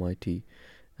Allah the Almighty,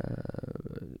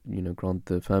 grant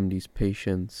the families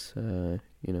patience,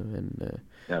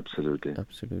 Absolutely.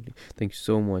 Thank you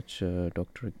so much,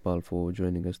 Dr. Iqbal, for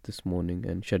joining us this morning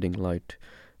and shedding light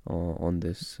on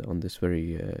this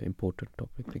very important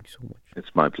topic. Thank you so much.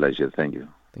 It's my pleasure. Thank you.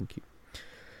 Thank you.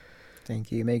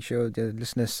 Thank you. Make sure the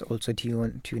listeners also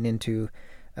tune into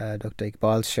Dr.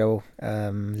 Iqbal's show,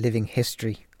 Living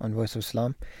History on Voice of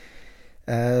Islam.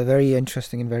 Very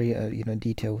interesting and very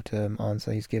detailed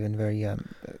answer he's given. Very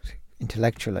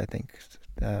intellectual, I think.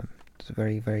 It's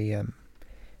very, very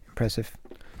impressive.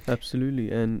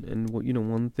 Absolutely, and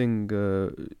one thing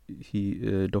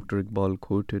Dr. Iqbal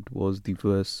quoted was the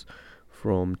verse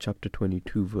from chapter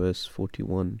 22, verse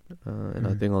 41, and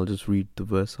I think I'll just read the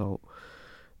verse out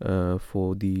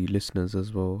for the listeners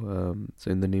as well.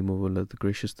 So, in the name of Allah, the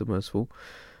Gracious, the Merciful.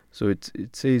 So it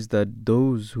says that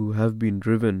those who have been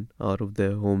driven out of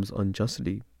their homes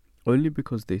unjustly, only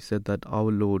because they said that our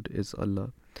Lord is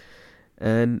Allah.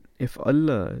 And if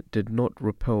Allah did not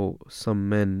repel some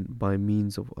men by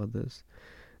means of others,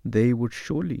 they would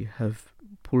surely have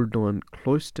pulled down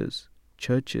cloisters,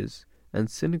 churches, and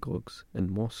synagogues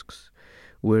and mosques,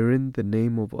 wherein the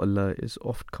name of Allah is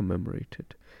oft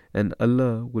commemorated, and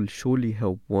Allah will surely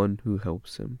help one who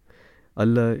helps him.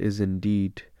 Allah is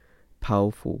indeed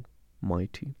powerful,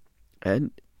 mighty.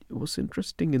 And what's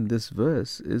interesting in this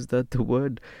verse is that the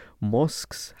word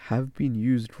mosques have been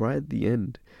used right at the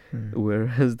end,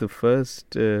 whereas the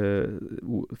first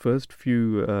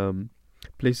few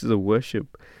places of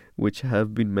worship which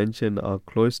have been mentioned are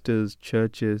cloisters,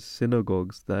 churches,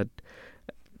 synagogues, that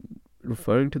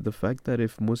referring to the fact that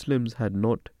if Muslims had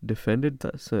not defended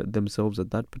themselves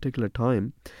at that particular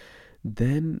time,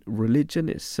 then religion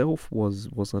itself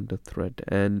was under threat.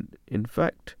 And in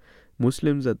fact,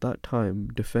 Muslims at that time,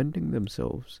 defending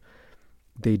themselves,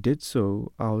 they did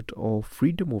so out of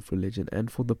freedom of religion and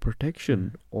for the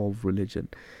protection of religion.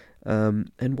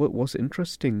 And what was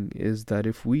interesting is that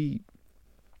if we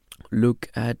look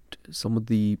at some of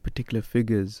the particular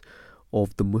figures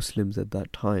of the Muslims at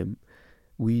that time,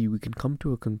 we can come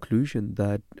to a conclusion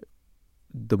that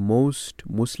the most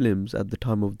Muslims at the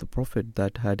time of the Prophet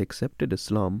that had accepted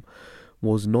Islam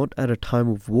was not at a time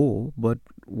of war, but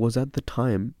was at the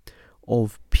time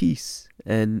of peace,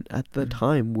 and at the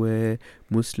time where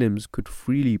Muslims could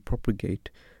freely propagate.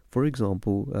 For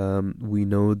example, we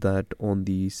know that on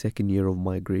the second year of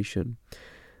migration,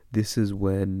 this is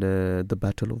when the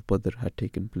Battle of Badr had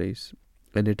taken place,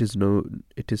 and it is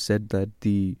said that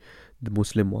the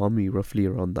Muslim army roughly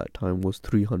around that time was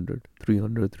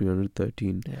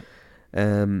 313. Yeah.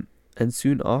 And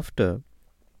soon after,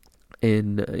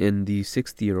 in the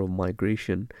 6th year of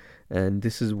migration, and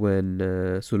this is when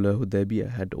Sulh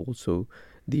Hudaybiyah had also,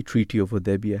 the Treaty of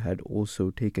Hudaybiyah had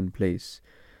also taken place.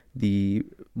 The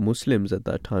Muslims at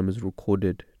that time is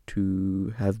recorded to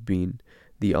have been,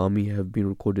 the army have been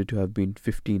recorded to have been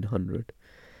 1,500.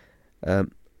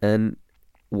 And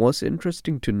what's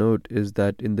interesting to note is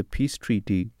that in the peace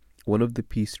treaty, one of the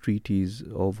peace treaties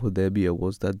of Hudaybiyah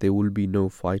was that there will be no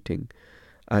fighting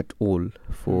at all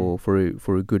for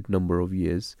a good number of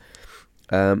years.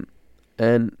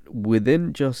 And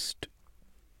within just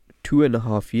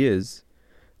 2.5 years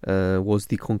was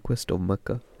the conquest of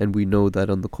Mecca. And we know that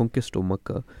on the conquest of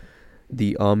Mecca,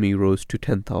 the army rose to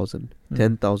 10,000.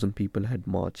 10,000 people had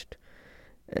marched.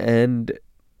 And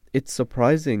it's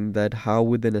surprising that how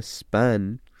within a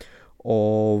span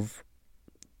of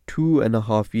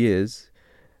 2.5 years,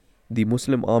 the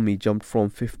Muslim army jumped from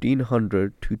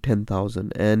 1,500 to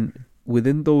 10,000. And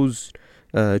within those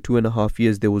 2.5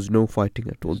 years, there was no fighting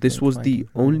at all. This was the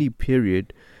only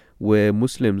period where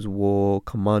Muslims were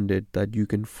commanded that you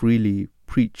can freely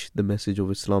preach the message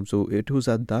of Islam. So it was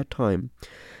at that time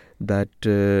that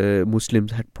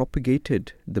Muslims had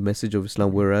propagated the message of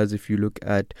Islam. Whereas if you look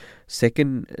at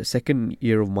second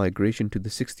year of migration to the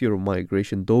 6th year of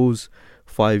migration, those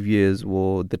 5 years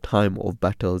were the time of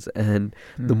battles, and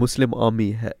the Muslim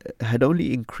army had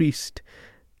only increased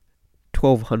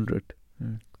 1,200.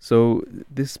 So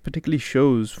this particularly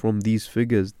shows from these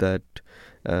figures that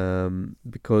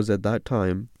because at that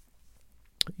time,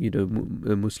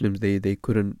 Muslims they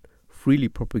couldn't freely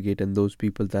propagate, and those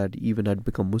people that even had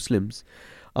become Muslims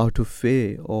out of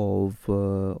fear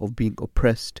of being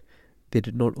oppressed, they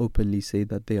did not openly say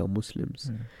that they are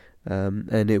Muslims.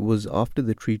 And it was after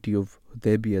the Treaty of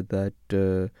Hudaybiyah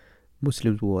that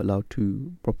Muslims were allowed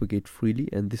to propagate freely,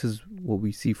 and this is what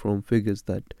we see from figures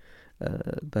that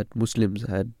Muslims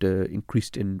had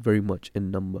increased in very much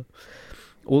in number.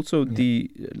 Also,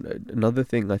 another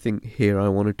thing I think here I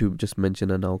wanted to just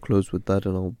mention, and I'll close with that,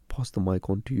 and I'll pass the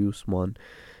mic on to you, Usman,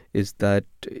 is that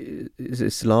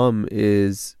Islam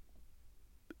it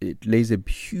lays a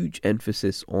huge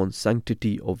emphasis on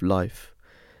sanctity of life,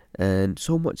 and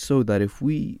so much so that if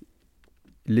we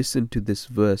listen to this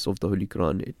verse of the Holy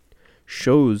Quran, it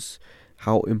shows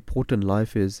how important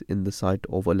life is in the sight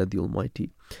of Allah the Almighty.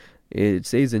 It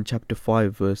says in chapter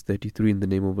 5 verse 33, in the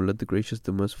name of Allah the Gracious,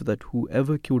 the Merciful, that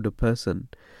whoever killed a person,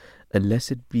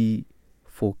 unless it be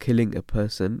for killing a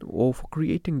person or for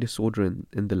creating disorder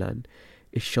in the land,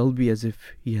 it shall be as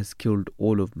if he has killed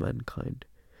all of mankind.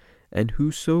 And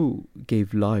whoso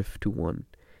gave life to one,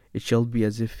 it shall be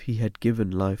as if he had given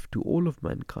life to all of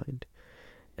mankind.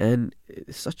 And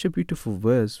it's such a beautiful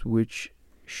verse which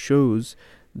shows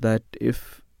that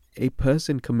if a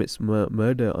person commits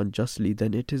murder unjustly,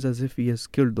 then it is as if he has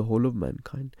killed the whole of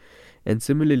mankind. And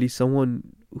similarly,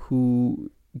 someone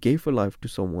who gave a life to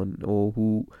someone or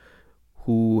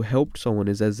who helped someone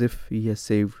is as if he has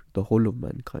saved the whole of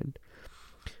mankind.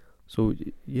 So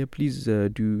please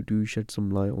do shed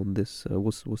some light on this.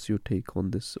 What's your take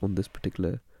on this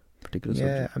particular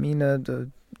subject? I mean,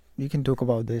 you can talk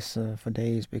about this for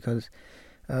days, because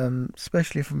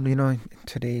especially from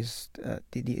today's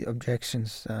the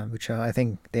objections, which are, I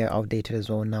think they're outdated as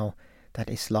well now, that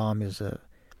Islam is a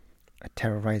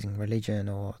terrorizing religion,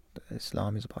 or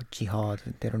Islam is about jihad.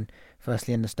 They don't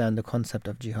firstly understand the concept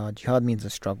of jihad. Jihad means a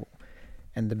struggle,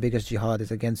 and the biggest jihad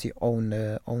is against your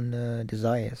own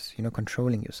desires,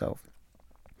 controlling yourself.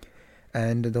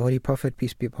 And the Holy Prophet,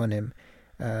 peace be upon him,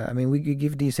 we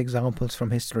give these examples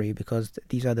from history because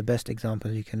these are the best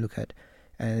examples you can look at.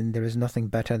 And there is nothing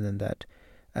better than that.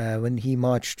 When he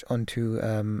marched onto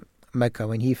Mecca,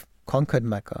 when he conquered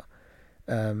Mecca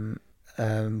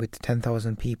with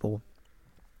 10,000 people,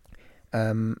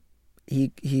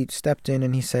 he stepped in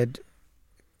and he said,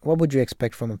 what would you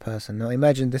expect from a person? Now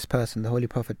imagine this person, the Holy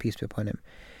Prophet, peace be upon him.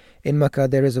 In Mecca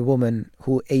there is a woman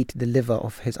who ate the liver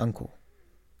of his uncle.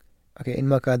 Okay, in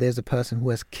Mecca there's a person who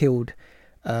has killed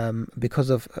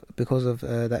because of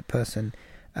that person.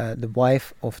 The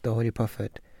wife of the Holy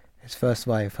Prophet, his first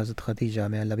wife, Hazrat Khadija,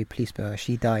 may Allah be pleased with her,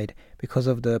 she died because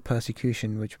of the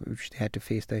persecution which they had to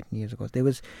face 13 years ago. There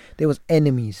was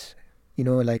enemies,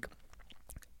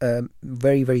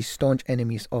 very, very staunch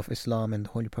enemies of Islam and the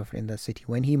Holy Prophet in that city.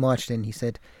 When he marched in, he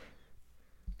said,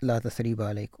 La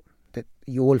tasriba alaykum, that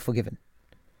you're all forgiven.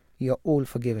 You're all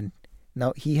forgiven.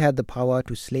 Now, he had the power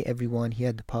to slay everyone, he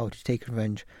had the power to take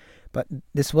revenge. But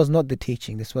this was not the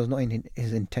teaching. This was not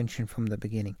his intention from the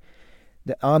beginning.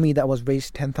 The army that was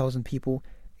raised, 10,000 people,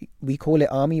 we call it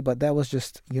army, but that was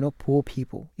just, poor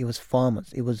people. It was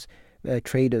farmers. It was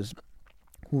traders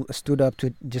who stood up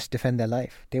to just defend their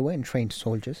life. They weren't trained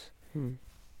soldiers.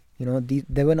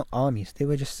 They were not armies. They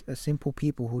were just simple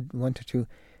people who wanted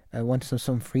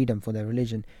some freedom for their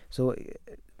religion. So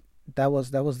that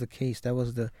was the case. That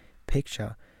was the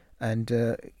picture. And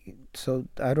so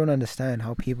I don't understand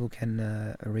how people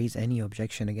can raise any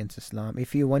objection against Islam.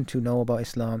 If you want to know about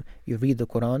Islam, you read the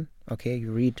Quran, okay?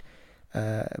 You read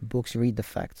books, you read the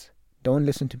facts. Don't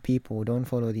listen to people. Don't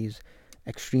follow these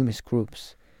extremist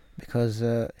groups, because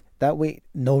that way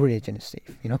no religion is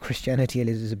safe. Christianity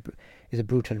is a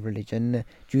brutal religion.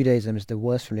 Judaism is the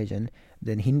worst religion.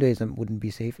 Then Hinduism wouldn't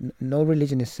be safe. No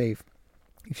religion is safe.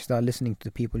 If you start listening to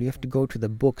the people, you have to go to the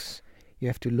books. You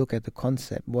have to look at the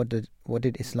concept. What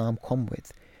did Islam come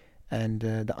with, and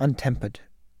the untempered,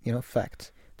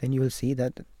 facts. Then you will see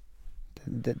that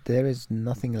there is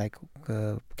nothing like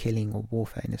killing or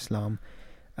warfare in Islam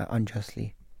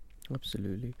unjustly.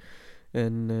 Absolutely.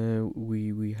 And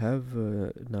we have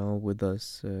now with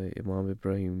us Imam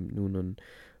Ibrahim Noonan,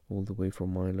 all the way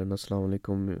from Ireland. Assalamu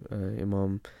alaikum,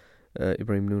 Imam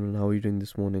Ibrahim Noonan. How are you doing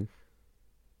this morning?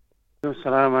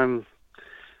 Salam. I'm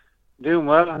doing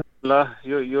well. Alhamdulillah.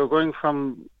 You're going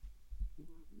from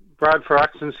Bradford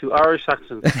accents to Irish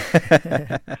accents.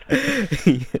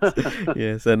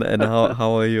 yes. And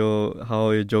how are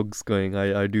your jogs going?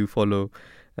 I do follow.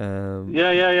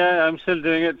 Yeah. I'm still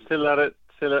doing it. Still at it.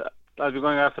 I'll be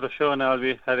going after the show, and I'll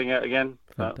be heading out again.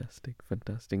 Fantastic.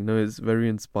 No, it's very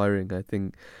inspiring. I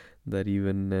think that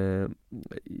even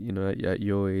at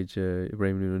your age,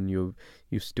 Ibrahim Noonan,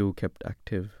 you still kept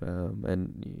active,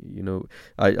 and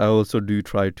I also do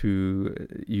try to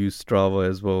use Strava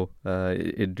as well.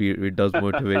 It does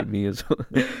motivate me as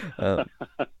well.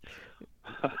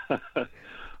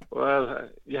 Well,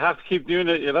 you have to keep doing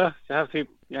it. You have to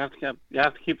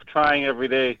keep trying every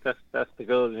day. That's the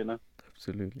goal.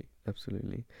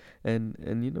 Absolutely. And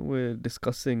we're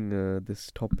discussing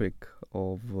this topic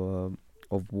of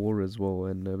war as well,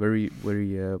 and a very,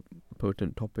 very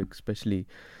potent topic, especially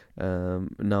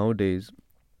nowadays.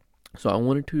 So I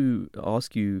wanted to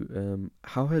ask you,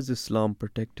 how has Islam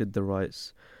protected the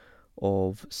rights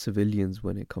of civilians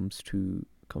when it comes to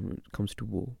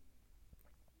war?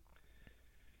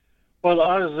 Well,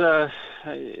 as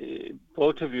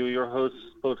both of you,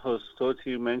 both hosts,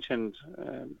 you mentioned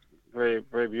very,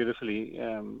 very beautifully,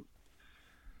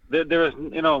 there's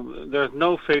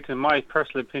no faith, in my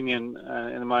personal opinion,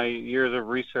 in my years of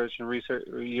research and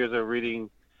years of reading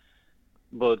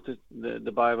both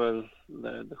the Bible,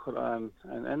 the Quran,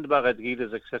 and the Bhagavad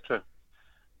Gita, etc.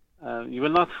 You will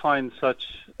not find such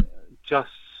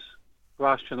just,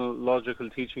 rational, logical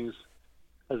teachings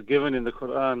as given in the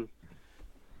Quran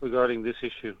regarding this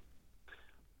issue.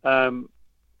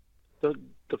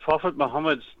 The Prophet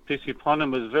Muhammad, peace be upon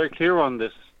him, was very clear on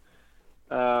this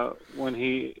when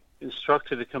he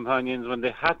instructed the companions when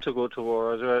they had to go to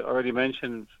war, as I already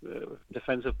mentioned,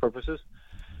 defensive purposes.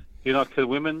 Do not kill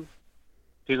women,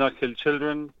 do not kill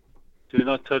children, do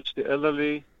not touch the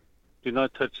elderly, do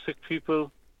not touch sick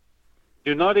people,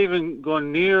 do not even go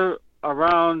near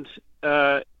around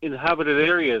inhabited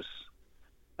areas.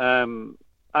 And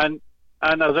as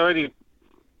already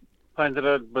pointed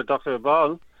out by Dr.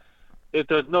 Iqbal, if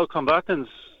there's no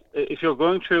combatants, if you're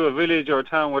going through a village or a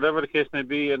town, whatever the case may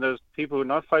be, and there's people who are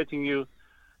not fighting you,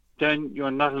 then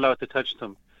you're not allowed to touch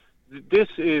them. This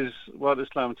is what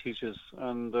Islam teaches,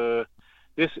 and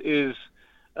this is,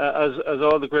 as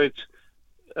all the great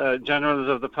generals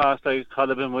of the past, like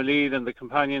Khalid bin Walid and the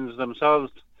companions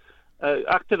themselves,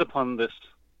 acted upon this,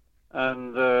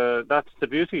 and that's the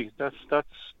beauty. There's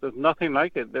nothing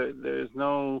like it. There's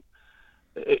no.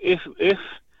 If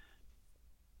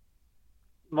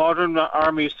modern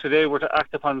armies today were to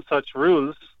act upon such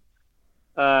rules,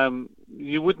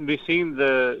 you wouldn't be seeing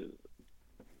the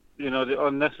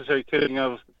unnecessary killing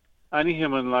of any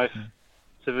human life,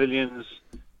 civilians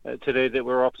today that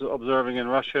we're observing in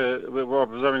Russia. We're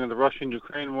observing in the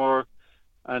Russian-Ukraine war,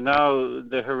 and now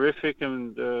the horrific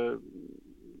and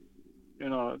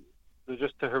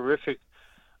just the horrific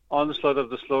onslaught of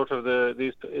the slaughter of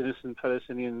these innocent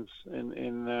Palestinians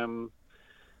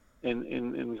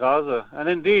in Gaza. And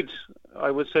indeed,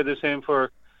 I would say the same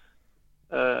for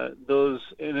those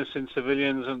innocent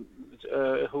civilians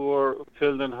who were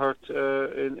killed and hurt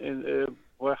in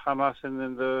Hamas and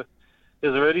in the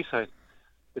Israeli side.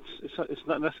 It's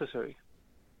not necessary.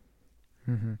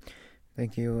 Mm-hmm.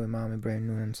 Thank you, Imam Ibrahim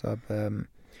Noonan Sahab.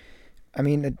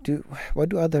 What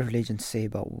do other religions say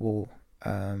about war?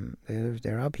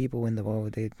 There are people in the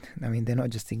world. They're not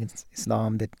just against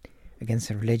Islam, that against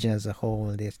the religion as a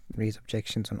whole. They raise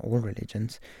objections on all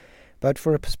religions. But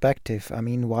for a perspective,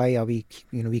 why are we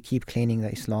keep claiming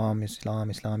that Islam is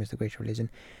the great religion?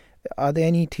 Are there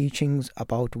any teachings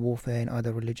about warfare in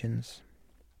other religions?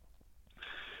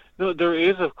 No, there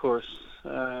is, of course.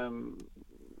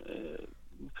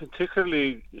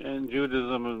 Particularly in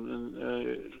Judaism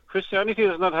and Christianity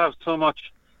does not have so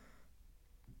much.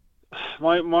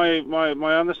 My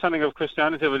understanding of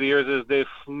Christianity over the years is they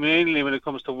mainly, when it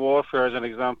comes to warfare, as an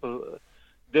example,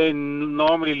 they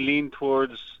normally lean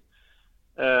towards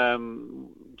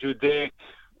Judaic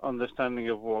understanding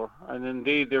of war. And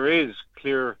indeed, there is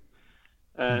clear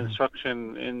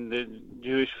instruction in the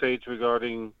Jewish faith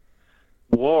regarding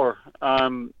war.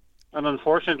 And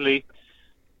unfortunately,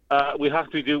 we have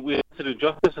to do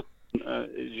justice of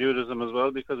Judaism as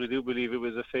well, because we do believe it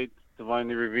was a faith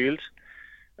divinely revealed.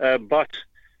 But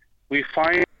we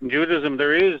find in Judaism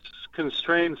there is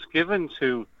constraints given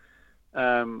to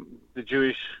the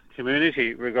Jewish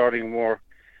community regarding war.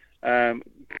 And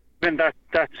that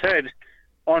said,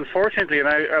 unfortunately, and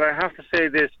I have to say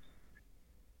this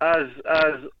as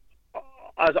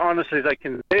honestly as I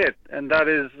can say it, and that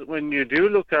is when you do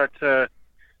look at the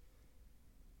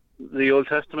Old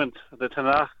Testament, the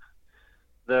Tanakh,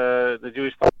 the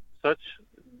Jewish prophets, such,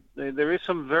 there is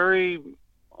some very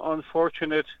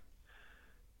unfortunate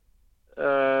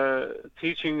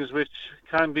teachings which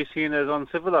can be seen as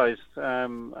uncivilized,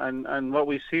 and what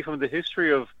we see from the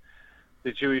history of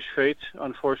the Jewish faith,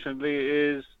 unfortunately,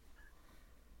 is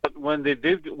that when they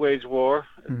did wage war,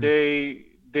 they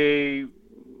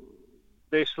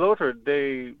slaughtered,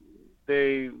 they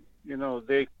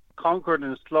conquered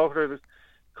and slaughtered.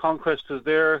 Conquest was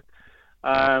there,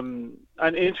 and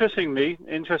interestingly,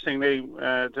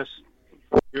 just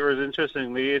viewers,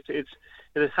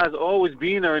 it has always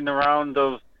been in the round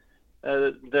of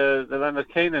the land of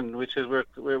Canaan, which is where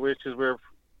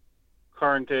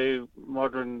current day,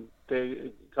 modern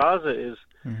day Gaza is,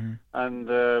 and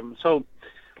so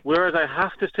whereas I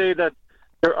have to say that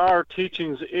there are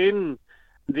teachings in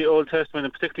the Old Testament,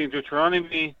 and particularly in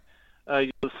Deuteronomy,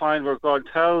 you'll find where God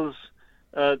tells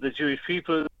the Jewish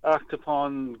people act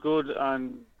upon good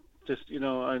and just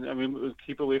we'll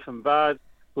keep away from bad,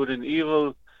 good and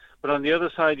evil. But on the other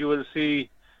side, you will see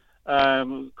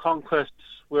conquests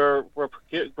were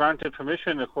granted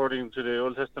permission, according to the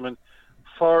Old Testament,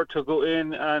 to go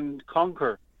in and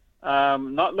conquer.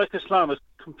 Not like Islam; it's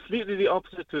completely the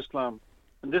opposite to Islam,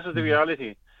 and this is the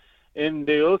reality. In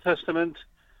the Old Testament,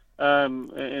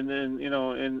 in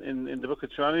the book of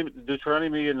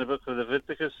Deuteronomy, in the book of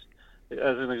Leviticus,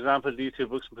 as an example, these two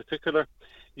books in particular,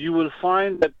 you will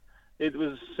find that it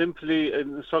was simply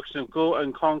an instruction of go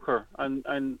and conquer and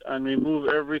remove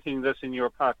everything that's in your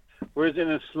path. Whereas in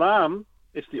Islam,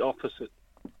 it's the opposite,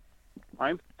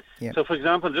 right? Yeah. So, for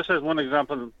example, just as one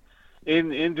example,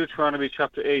 in Deuteronomy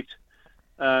chapter 8,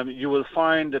 you will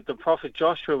find that the prophet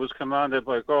Joshua was commanded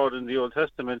by God in the Old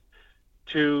Testament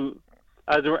to,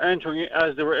 as they were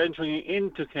entering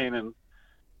into Canaan,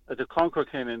 to conquer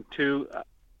Canaan, to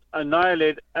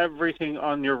annihilate everything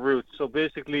on your route. So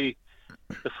basically,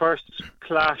 the first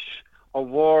clash or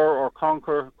war or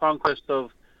conquest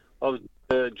of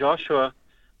Joshua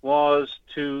was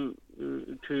to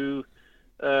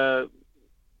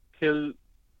kill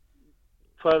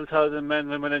 12,000 men,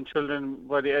 women, and children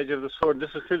by the edge of the sword.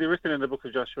 This is clearly written in the book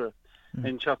of Joshua,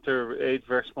 in chapter 8,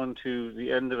 verse 1 to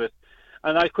the end of it.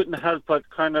 And I couldn't help but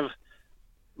kind of,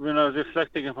 when I was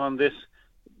reflecting upon this,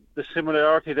 the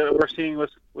similarity that we're seeing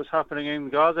what's happening in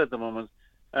Gaza at the moment.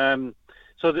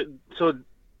 So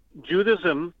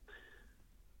Judaism,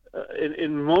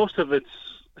 in most of its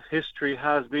history,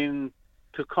 has been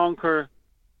to conquer,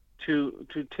 to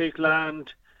take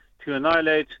land, to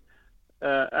annihilate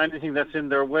anything that's in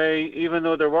their way, even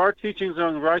though there were teachings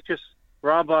among righteous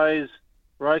rabbis,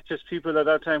 righteous people at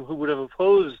that time who would have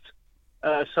opposed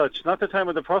such. Not the time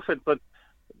of the prophet, but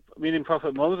meaning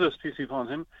Prophet Moses, peace be upon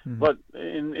him, but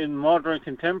in modern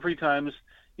contemporary times,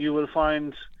 you will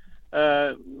find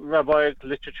rabbinic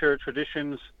literature,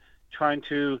 traditions trying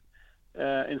to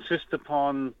insist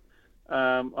upon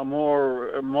a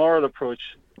more moral approach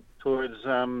towards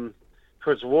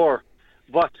war.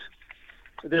 But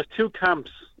there's two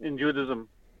camps in Judaism,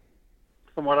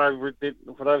 from what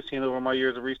I've seen over my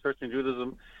years of research in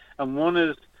Judaism, and one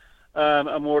is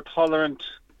a more tolerant,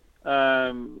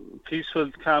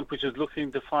 peaceful camp, which is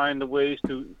looking to find the ways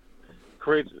to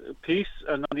create peace,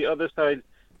 and on the other side,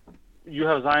 you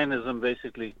have Zionism,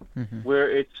 basically, where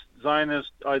its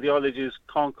Zionist ideologies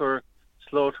conquer,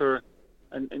 slaughter,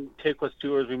 and take what's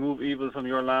yours, remove evil from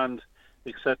your land,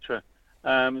 etc.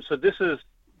 So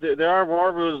there are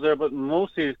war rules there, but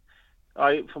mostly,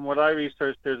 from what I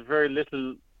researched, there's very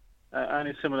little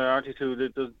any similarity to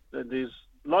these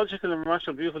logical and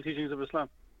rational, beautiful teachings of Islam.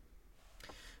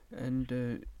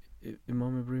 And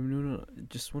Imam Ibrahim Noonan,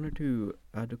 just wanted to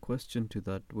add a question to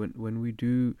that. When we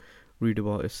do read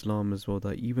about Islam as well,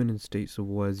 that even in states of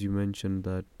war, as you mentioned,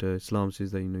 that Islam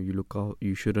says that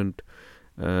you shouldn't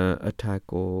attack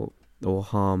or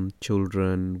harm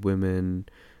children, women,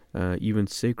 even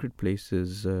sacred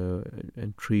places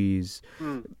and trees.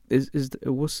 Is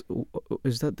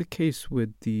that the case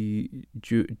with the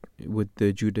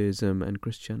Judaism and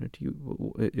Christianity?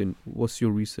 What's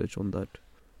your research on that?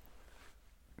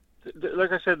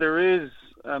 Like I said, there is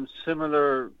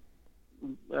similar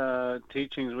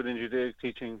teachings within Judaic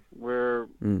teaching where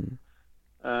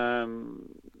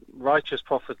righteous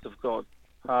prophets of God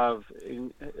have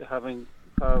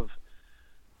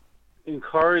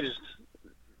encouraged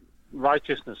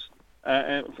righteousness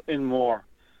in more.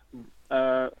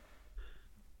 From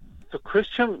the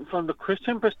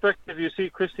Christian perspective, you see,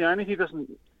 Christianity doesn't.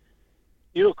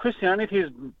 Christianity is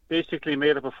basically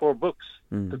made up of 4 books,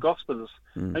 the Gospels.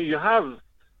 Now you have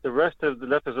the rest of the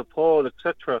letters of Paul,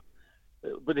 etc.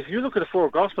 But if you look at the 4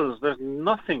 Gospels, there's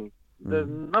nothing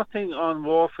on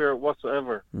warfare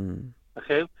whatsoever.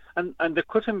 Okay, and there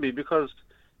couldn't be, because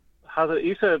Hazrat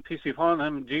Isa, peace be upon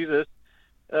him, Jesus,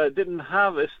 didn't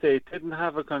have a state, didn't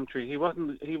have a country. He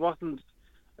wasn't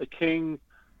a king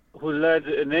who led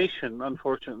a nation,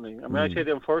 unfortunately. I mean, I say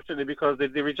unfortunately because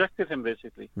they rejected him,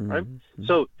 basically, right?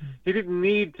 So he didn't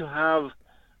need to have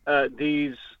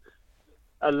these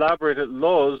elaborated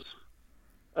laws.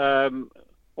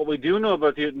 What we do know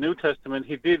about the New Testament,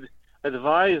 he did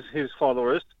advise his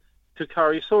followers to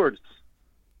carry swords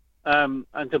and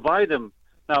to buy them.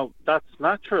 Now, that's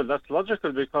natural, that's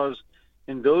logical, because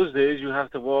in those days you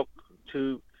have to walk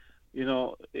to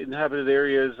inhabited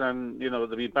areas, and there'll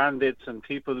be bandits and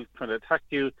people trying to attack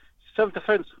you.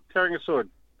 Self-defense, carrying a sword,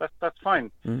 that's fine.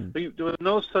 But there was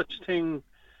no such thing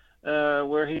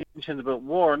where he mentioned about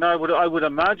war. Now, I would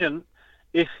imagine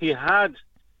if he had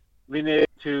been able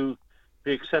to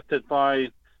be accepted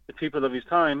by the people of his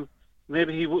time,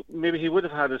 maybe he would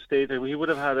have had a state, or he would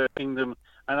have had a kingdom,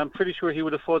 and I'm pretty sure he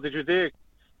would have followed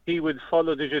he would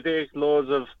follow the Judaic laws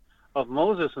of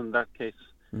Moses in that case.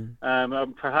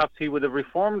 Perhaps he would have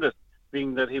reformed it,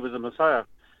 being that he was a Messiah.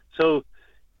 So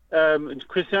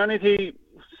Christianity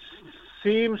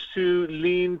seems to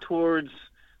lean towards,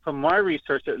 from my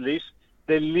research at least,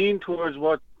 they lean towards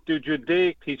what the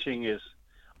Judaic teaching is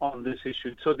on this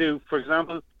issue. So, for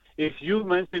example, if you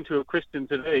mention to a Christian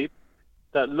today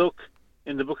that, look,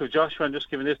 in the book of Joshua, I'm just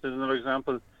giving this as another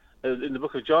example, in the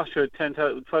book of Joshua,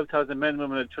 12,000 men,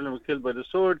 women, and children were killed by the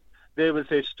sword, they will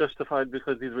say it's justified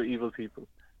because these were evil people.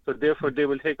 So therefore, they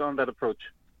will take on that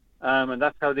approach, and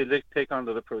that's how they take on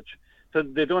that approach. So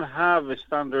they don't have a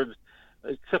standard,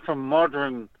 except for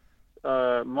modern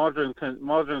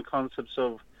concepts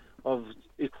of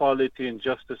equality and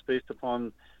justice based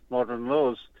upon modern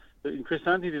laws. But in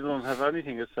Christianity, they don't have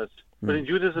anything as such. But in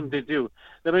Judaism, they do.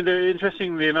 I mean,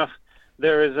 interestingly enough,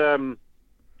 there is a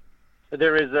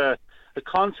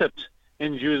concept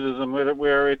in Judaism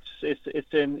where it's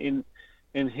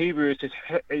in Hebrew it's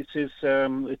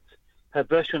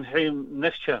Habeshun Heim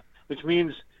Nefsha, which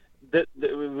means that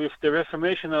with the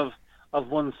reformation of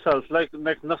oneself, like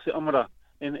Nafsi Umrah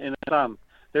in Islam,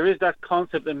 there is that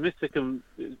concept in mystical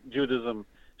Judaism.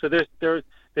 So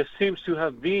there seems to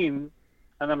have been,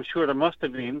 and I'm sure there must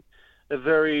have been, a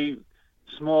very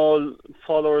small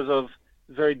followers of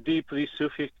very deeply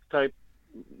Sufi type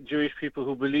Jewish people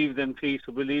who believed in peace,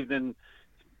 who believed in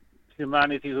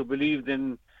humanity, who believed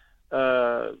in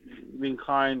being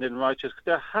kind and righteous.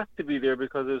 There had to be there,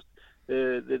 because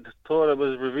the Torah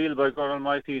was revealed by God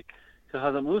Almighty to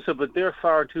Hazrat Musa, but they're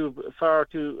far too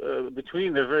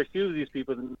between. There are very few of these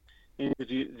people in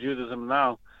Judaism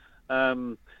now.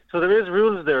 So there is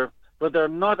rules there, but they're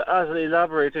not as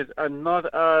elaborated and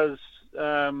not as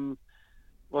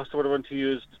what's the word I want to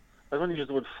use? I want to use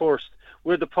the word forced,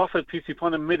 where the Prophet, peace be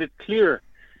upon him, made it clear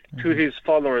to his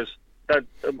followers that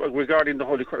regarding the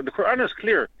Holy Quran. The Quran is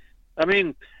clear. I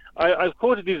mean, I've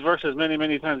quoted these verses many,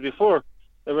 many times before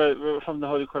from the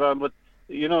Holy Quran, but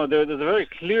there's a very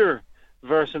clear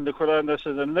verse in the Quran that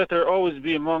says, "And let there always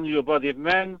be among you a body of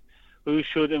men who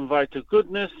should invite to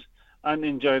goodness and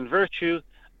enjoin virtue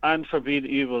and forbid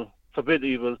evil,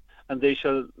 and they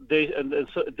shall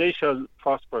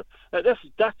prosper."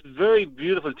 That's very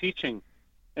beautiful teaching,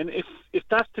 and if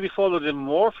that's to be followed in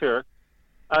warfare,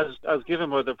 as given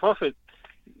by the Prophet,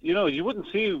 you wouldn't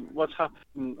see what's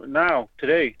happening now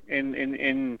today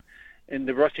in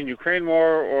the Russian-Ukraine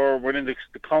war, or within the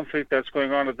conflict that's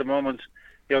going on at the moment,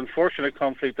 the unfortunate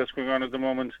conflict that's going on at the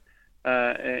moment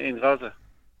in Gaza.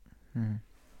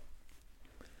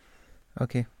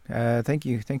 Okay, thank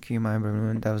you, Imam Ibrahim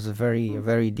Noonan. That was a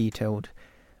very detailed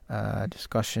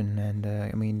discussion, and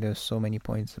I mean, there's so many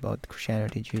points about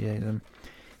Christianity, Judaism,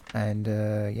 and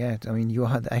you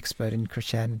are the expert in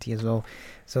Christianity as well.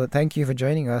 So thank you for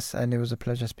joining us, and it was a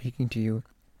pleasure speaking to you.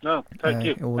 No, thank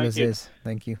you. Always is.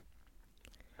 Thank you.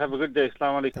 Have a good day.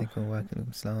 Assalamu alaikum. Thank you. Wa alaikum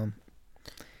assalam.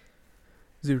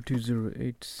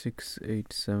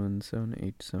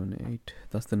 020868777878.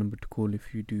 That's the number to call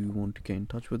if you do want to get in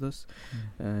touch with us,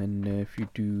 and if you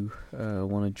do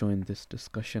want to join this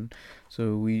discussion.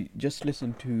 So we just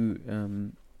listened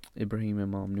to Ibrahim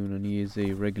Imam Noonan. He is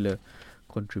a regular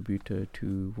contributor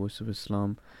to Voice of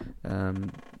Islam.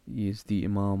 He is the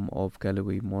Imam of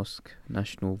Galloway Mosque,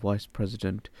 National Vice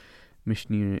President,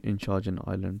 Missionary in charge in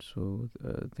Ireland. So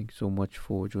thank you so much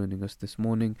for joining us this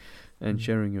morning and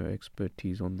sharing your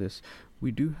expertise on this. We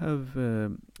do have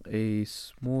a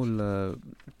small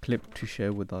clip to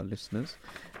share with our listeners,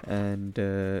 and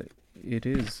it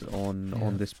is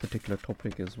on this particular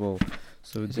topic as well.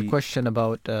 So it's a question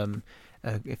about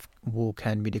if war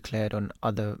can be declared on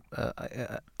other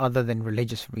than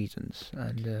religious reasons,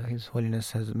 and His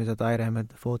Holiness has Mirza Tahir Ahmed,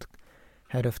 the fourth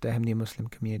head of the Ahmadiyya Muslim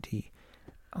community,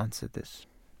 answered this.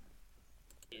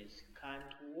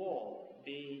 Can't war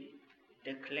be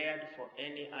declared for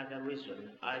any other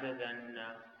reason other than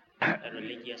a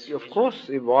religious reason? Of course,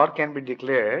 a war can be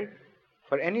declared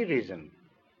for any reason,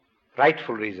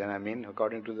 rightful reason. I mean,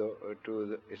 according to the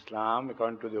Islam,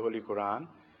 according to the Holy Quran,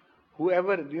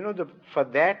 whoever for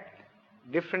that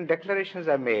different declarations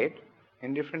are made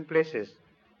in different places.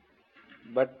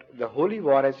 But the holy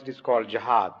war, as it is called,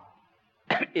 jihad,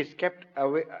 is kept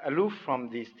aloof from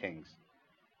these things,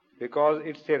 because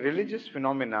it's a religious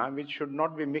phenomena which should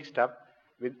not be mixed up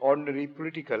with ordinary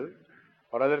political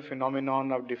or other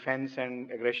phenomenon of defense and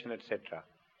aggression, etc.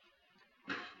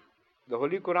 The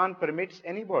Holy Quran permits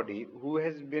anybody who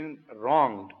has been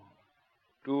wronged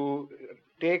to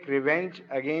take revenge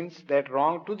against that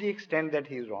wrong to the extent that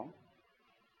he is wrong.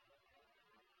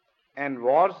 And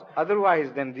wars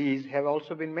otherwise than these have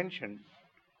also been mentioned.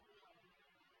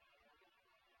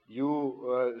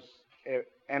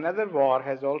 Another war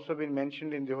has also been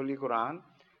mentioned in the Holy Quran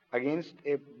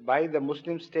by the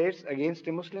Muslim states against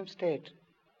a Muslim state.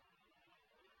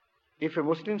 If a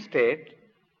Muslim state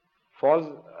falls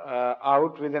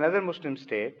out with another Muslim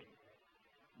state,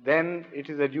 then it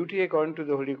is a duty according to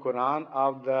the Holy Quran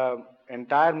of the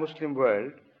entire Muslim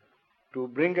world to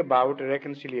bring about a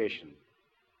reconciliation.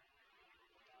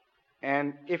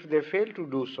 And if they fail to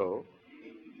do so,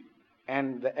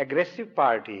 and the aggressive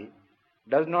party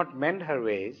does not mend her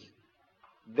ways,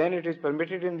 then it is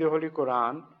permitted in the Holy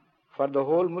Quran for the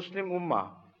whole Muslim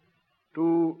Ummah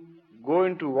to go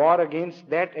into war against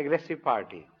that aggressive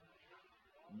party.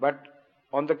 But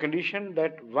on the condition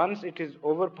that once it is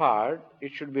overpowered,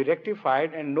 it should be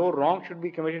rectified and no wrong should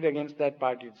be committed against that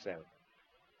party itself.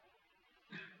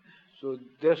 So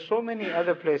there are so many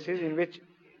other places in which,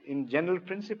 in general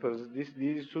principles, these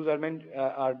issues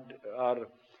are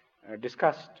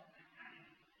discussed.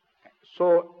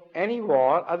 So any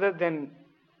war other than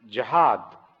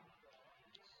jihad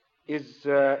is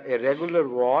a regular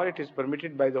war. It is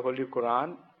permitted by the Holy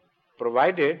Quran,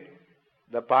 provided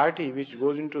the party which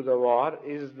goes into the war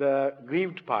is the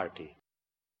grieved party.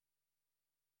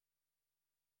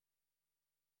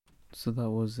 So that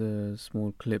was a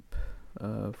small clip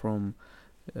from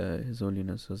His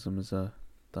Holiness Mirza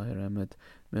Tahir Ahmed.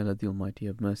 May Allah the Almighty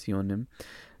have mercy on him.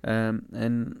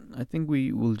 And I think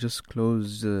we will just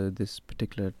close this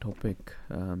particular topic,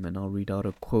 and I'll read out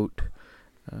a quote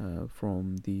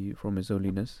from His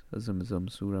Holiness Mirza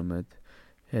Masroor Ahmed,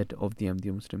 head of the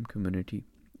Ahmadiyya Muslim community.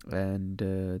 And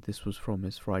this was from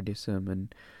his Friday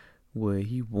sermon, where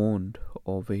he warned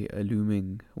of a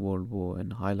looming world war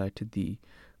and highlighted the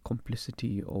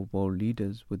complicity of world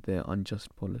leaders with their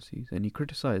unjust policies. And he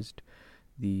criticized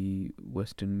the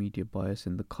Western media bias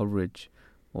in the coverage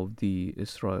of the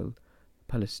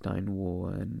Israel-Palestine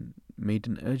war and made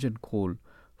an urgent call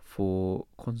for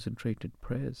concentrated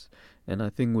prayers. And I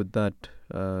think with that,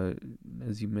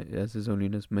 as His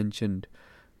Holiness mentioned,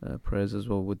 prayers as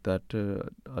well. With that,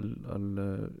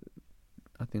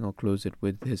 I think I'll close it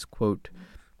with his quote,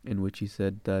 in which he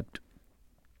said that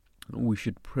we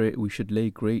should pray. We should lay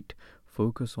great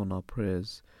focus on our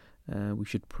prayers. We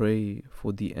should pray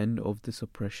for the end of this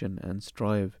oppression and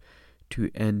strive to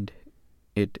end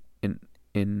it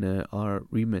in our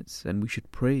remits. And we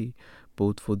should pray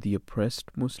both for the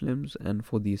oppressed Muslims and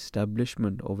for the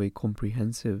establishment of a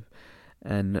comprehensive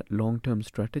and long-term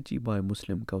strategy by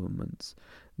Muslim governments.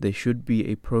 There should be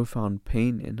a profound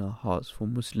pain in our hearts for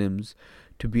Muslims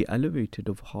to be elevated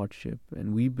of hardship,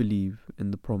 and we believe in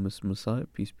the promised Messiah,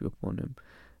 peace be upon him,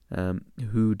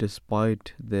 who,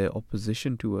 despite their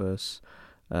opposition to us,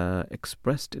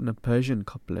 expressed in a Persian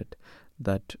couplet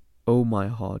that, "O my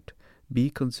heart,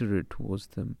 be considerate towards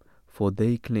them, for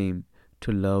they claim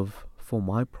to love for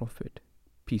my Prophet,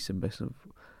 peace and blessing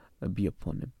be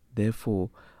upon him. Therefore,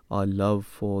 our love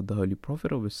for the Holy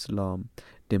Prophet of Islam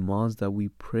demands that we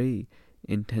pray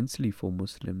intensely for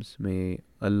Muslims. May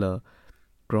Allah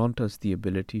grant us the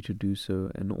ability to do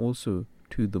so, and also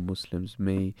to the Muslims,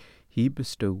 may He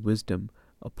bestow wisdom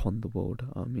upon the world.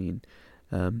 Ameen.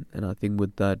 And I think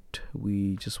with that,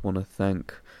 we just want to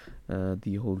thank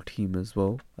the whole team as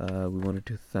well. We wanted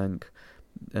to thank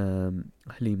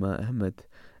Halima Ahmed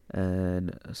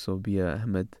and Sobia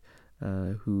Ahmed,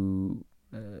 who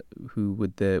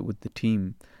with the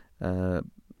team,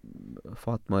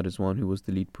 Fatma Rizwan, who was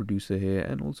the lead producer here,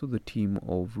 and also the team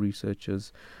of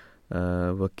researchers,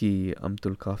 Waki,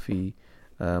 Amtul Kafi,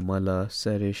 Mala,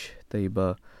 Sarish,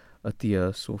 Taiba,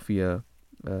 Atia, Sophia,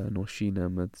 Noshin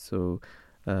Ahmed. So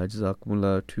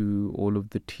Jazakumullah to all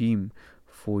of the team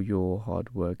for your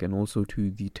hard work, and also to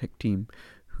the tech team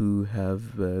who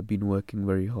have been working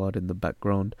very hard in the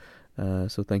background.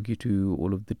 So thank you to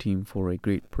all of the team for a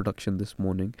great production this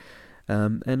morning.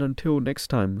 And until next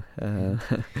time,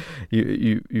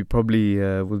 you probably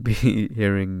will be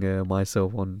hearing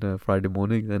myself on Friday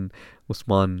morning, and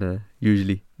Usman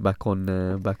usually back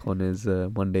on his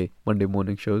Monday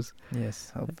morning shows.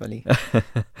 Yes, hopefully.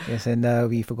 Yes, and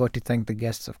we forgot to thank the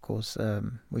guests, of course,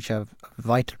 which are a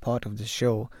vital part of the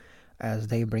show, as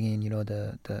they bring in,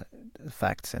 the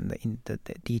facts and the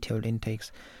detailed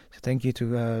intakes. So thank you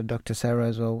to Dr. Sarah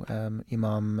as well,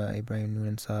 Imam Ibrahim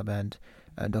Noonan Saab, and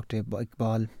Dr.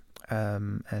 Iqbal,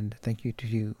 and thank you to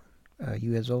you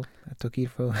as well, Tokir,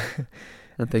 for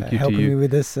and thank you helping to you me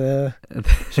with this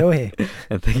show here.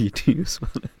 And thank you to you,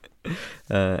 Usman.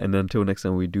 And until next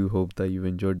time, we do hope that you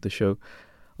enjoyed the show.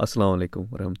 Assalamu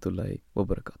alaikum wa rahmatullahi wa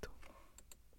barakatuh.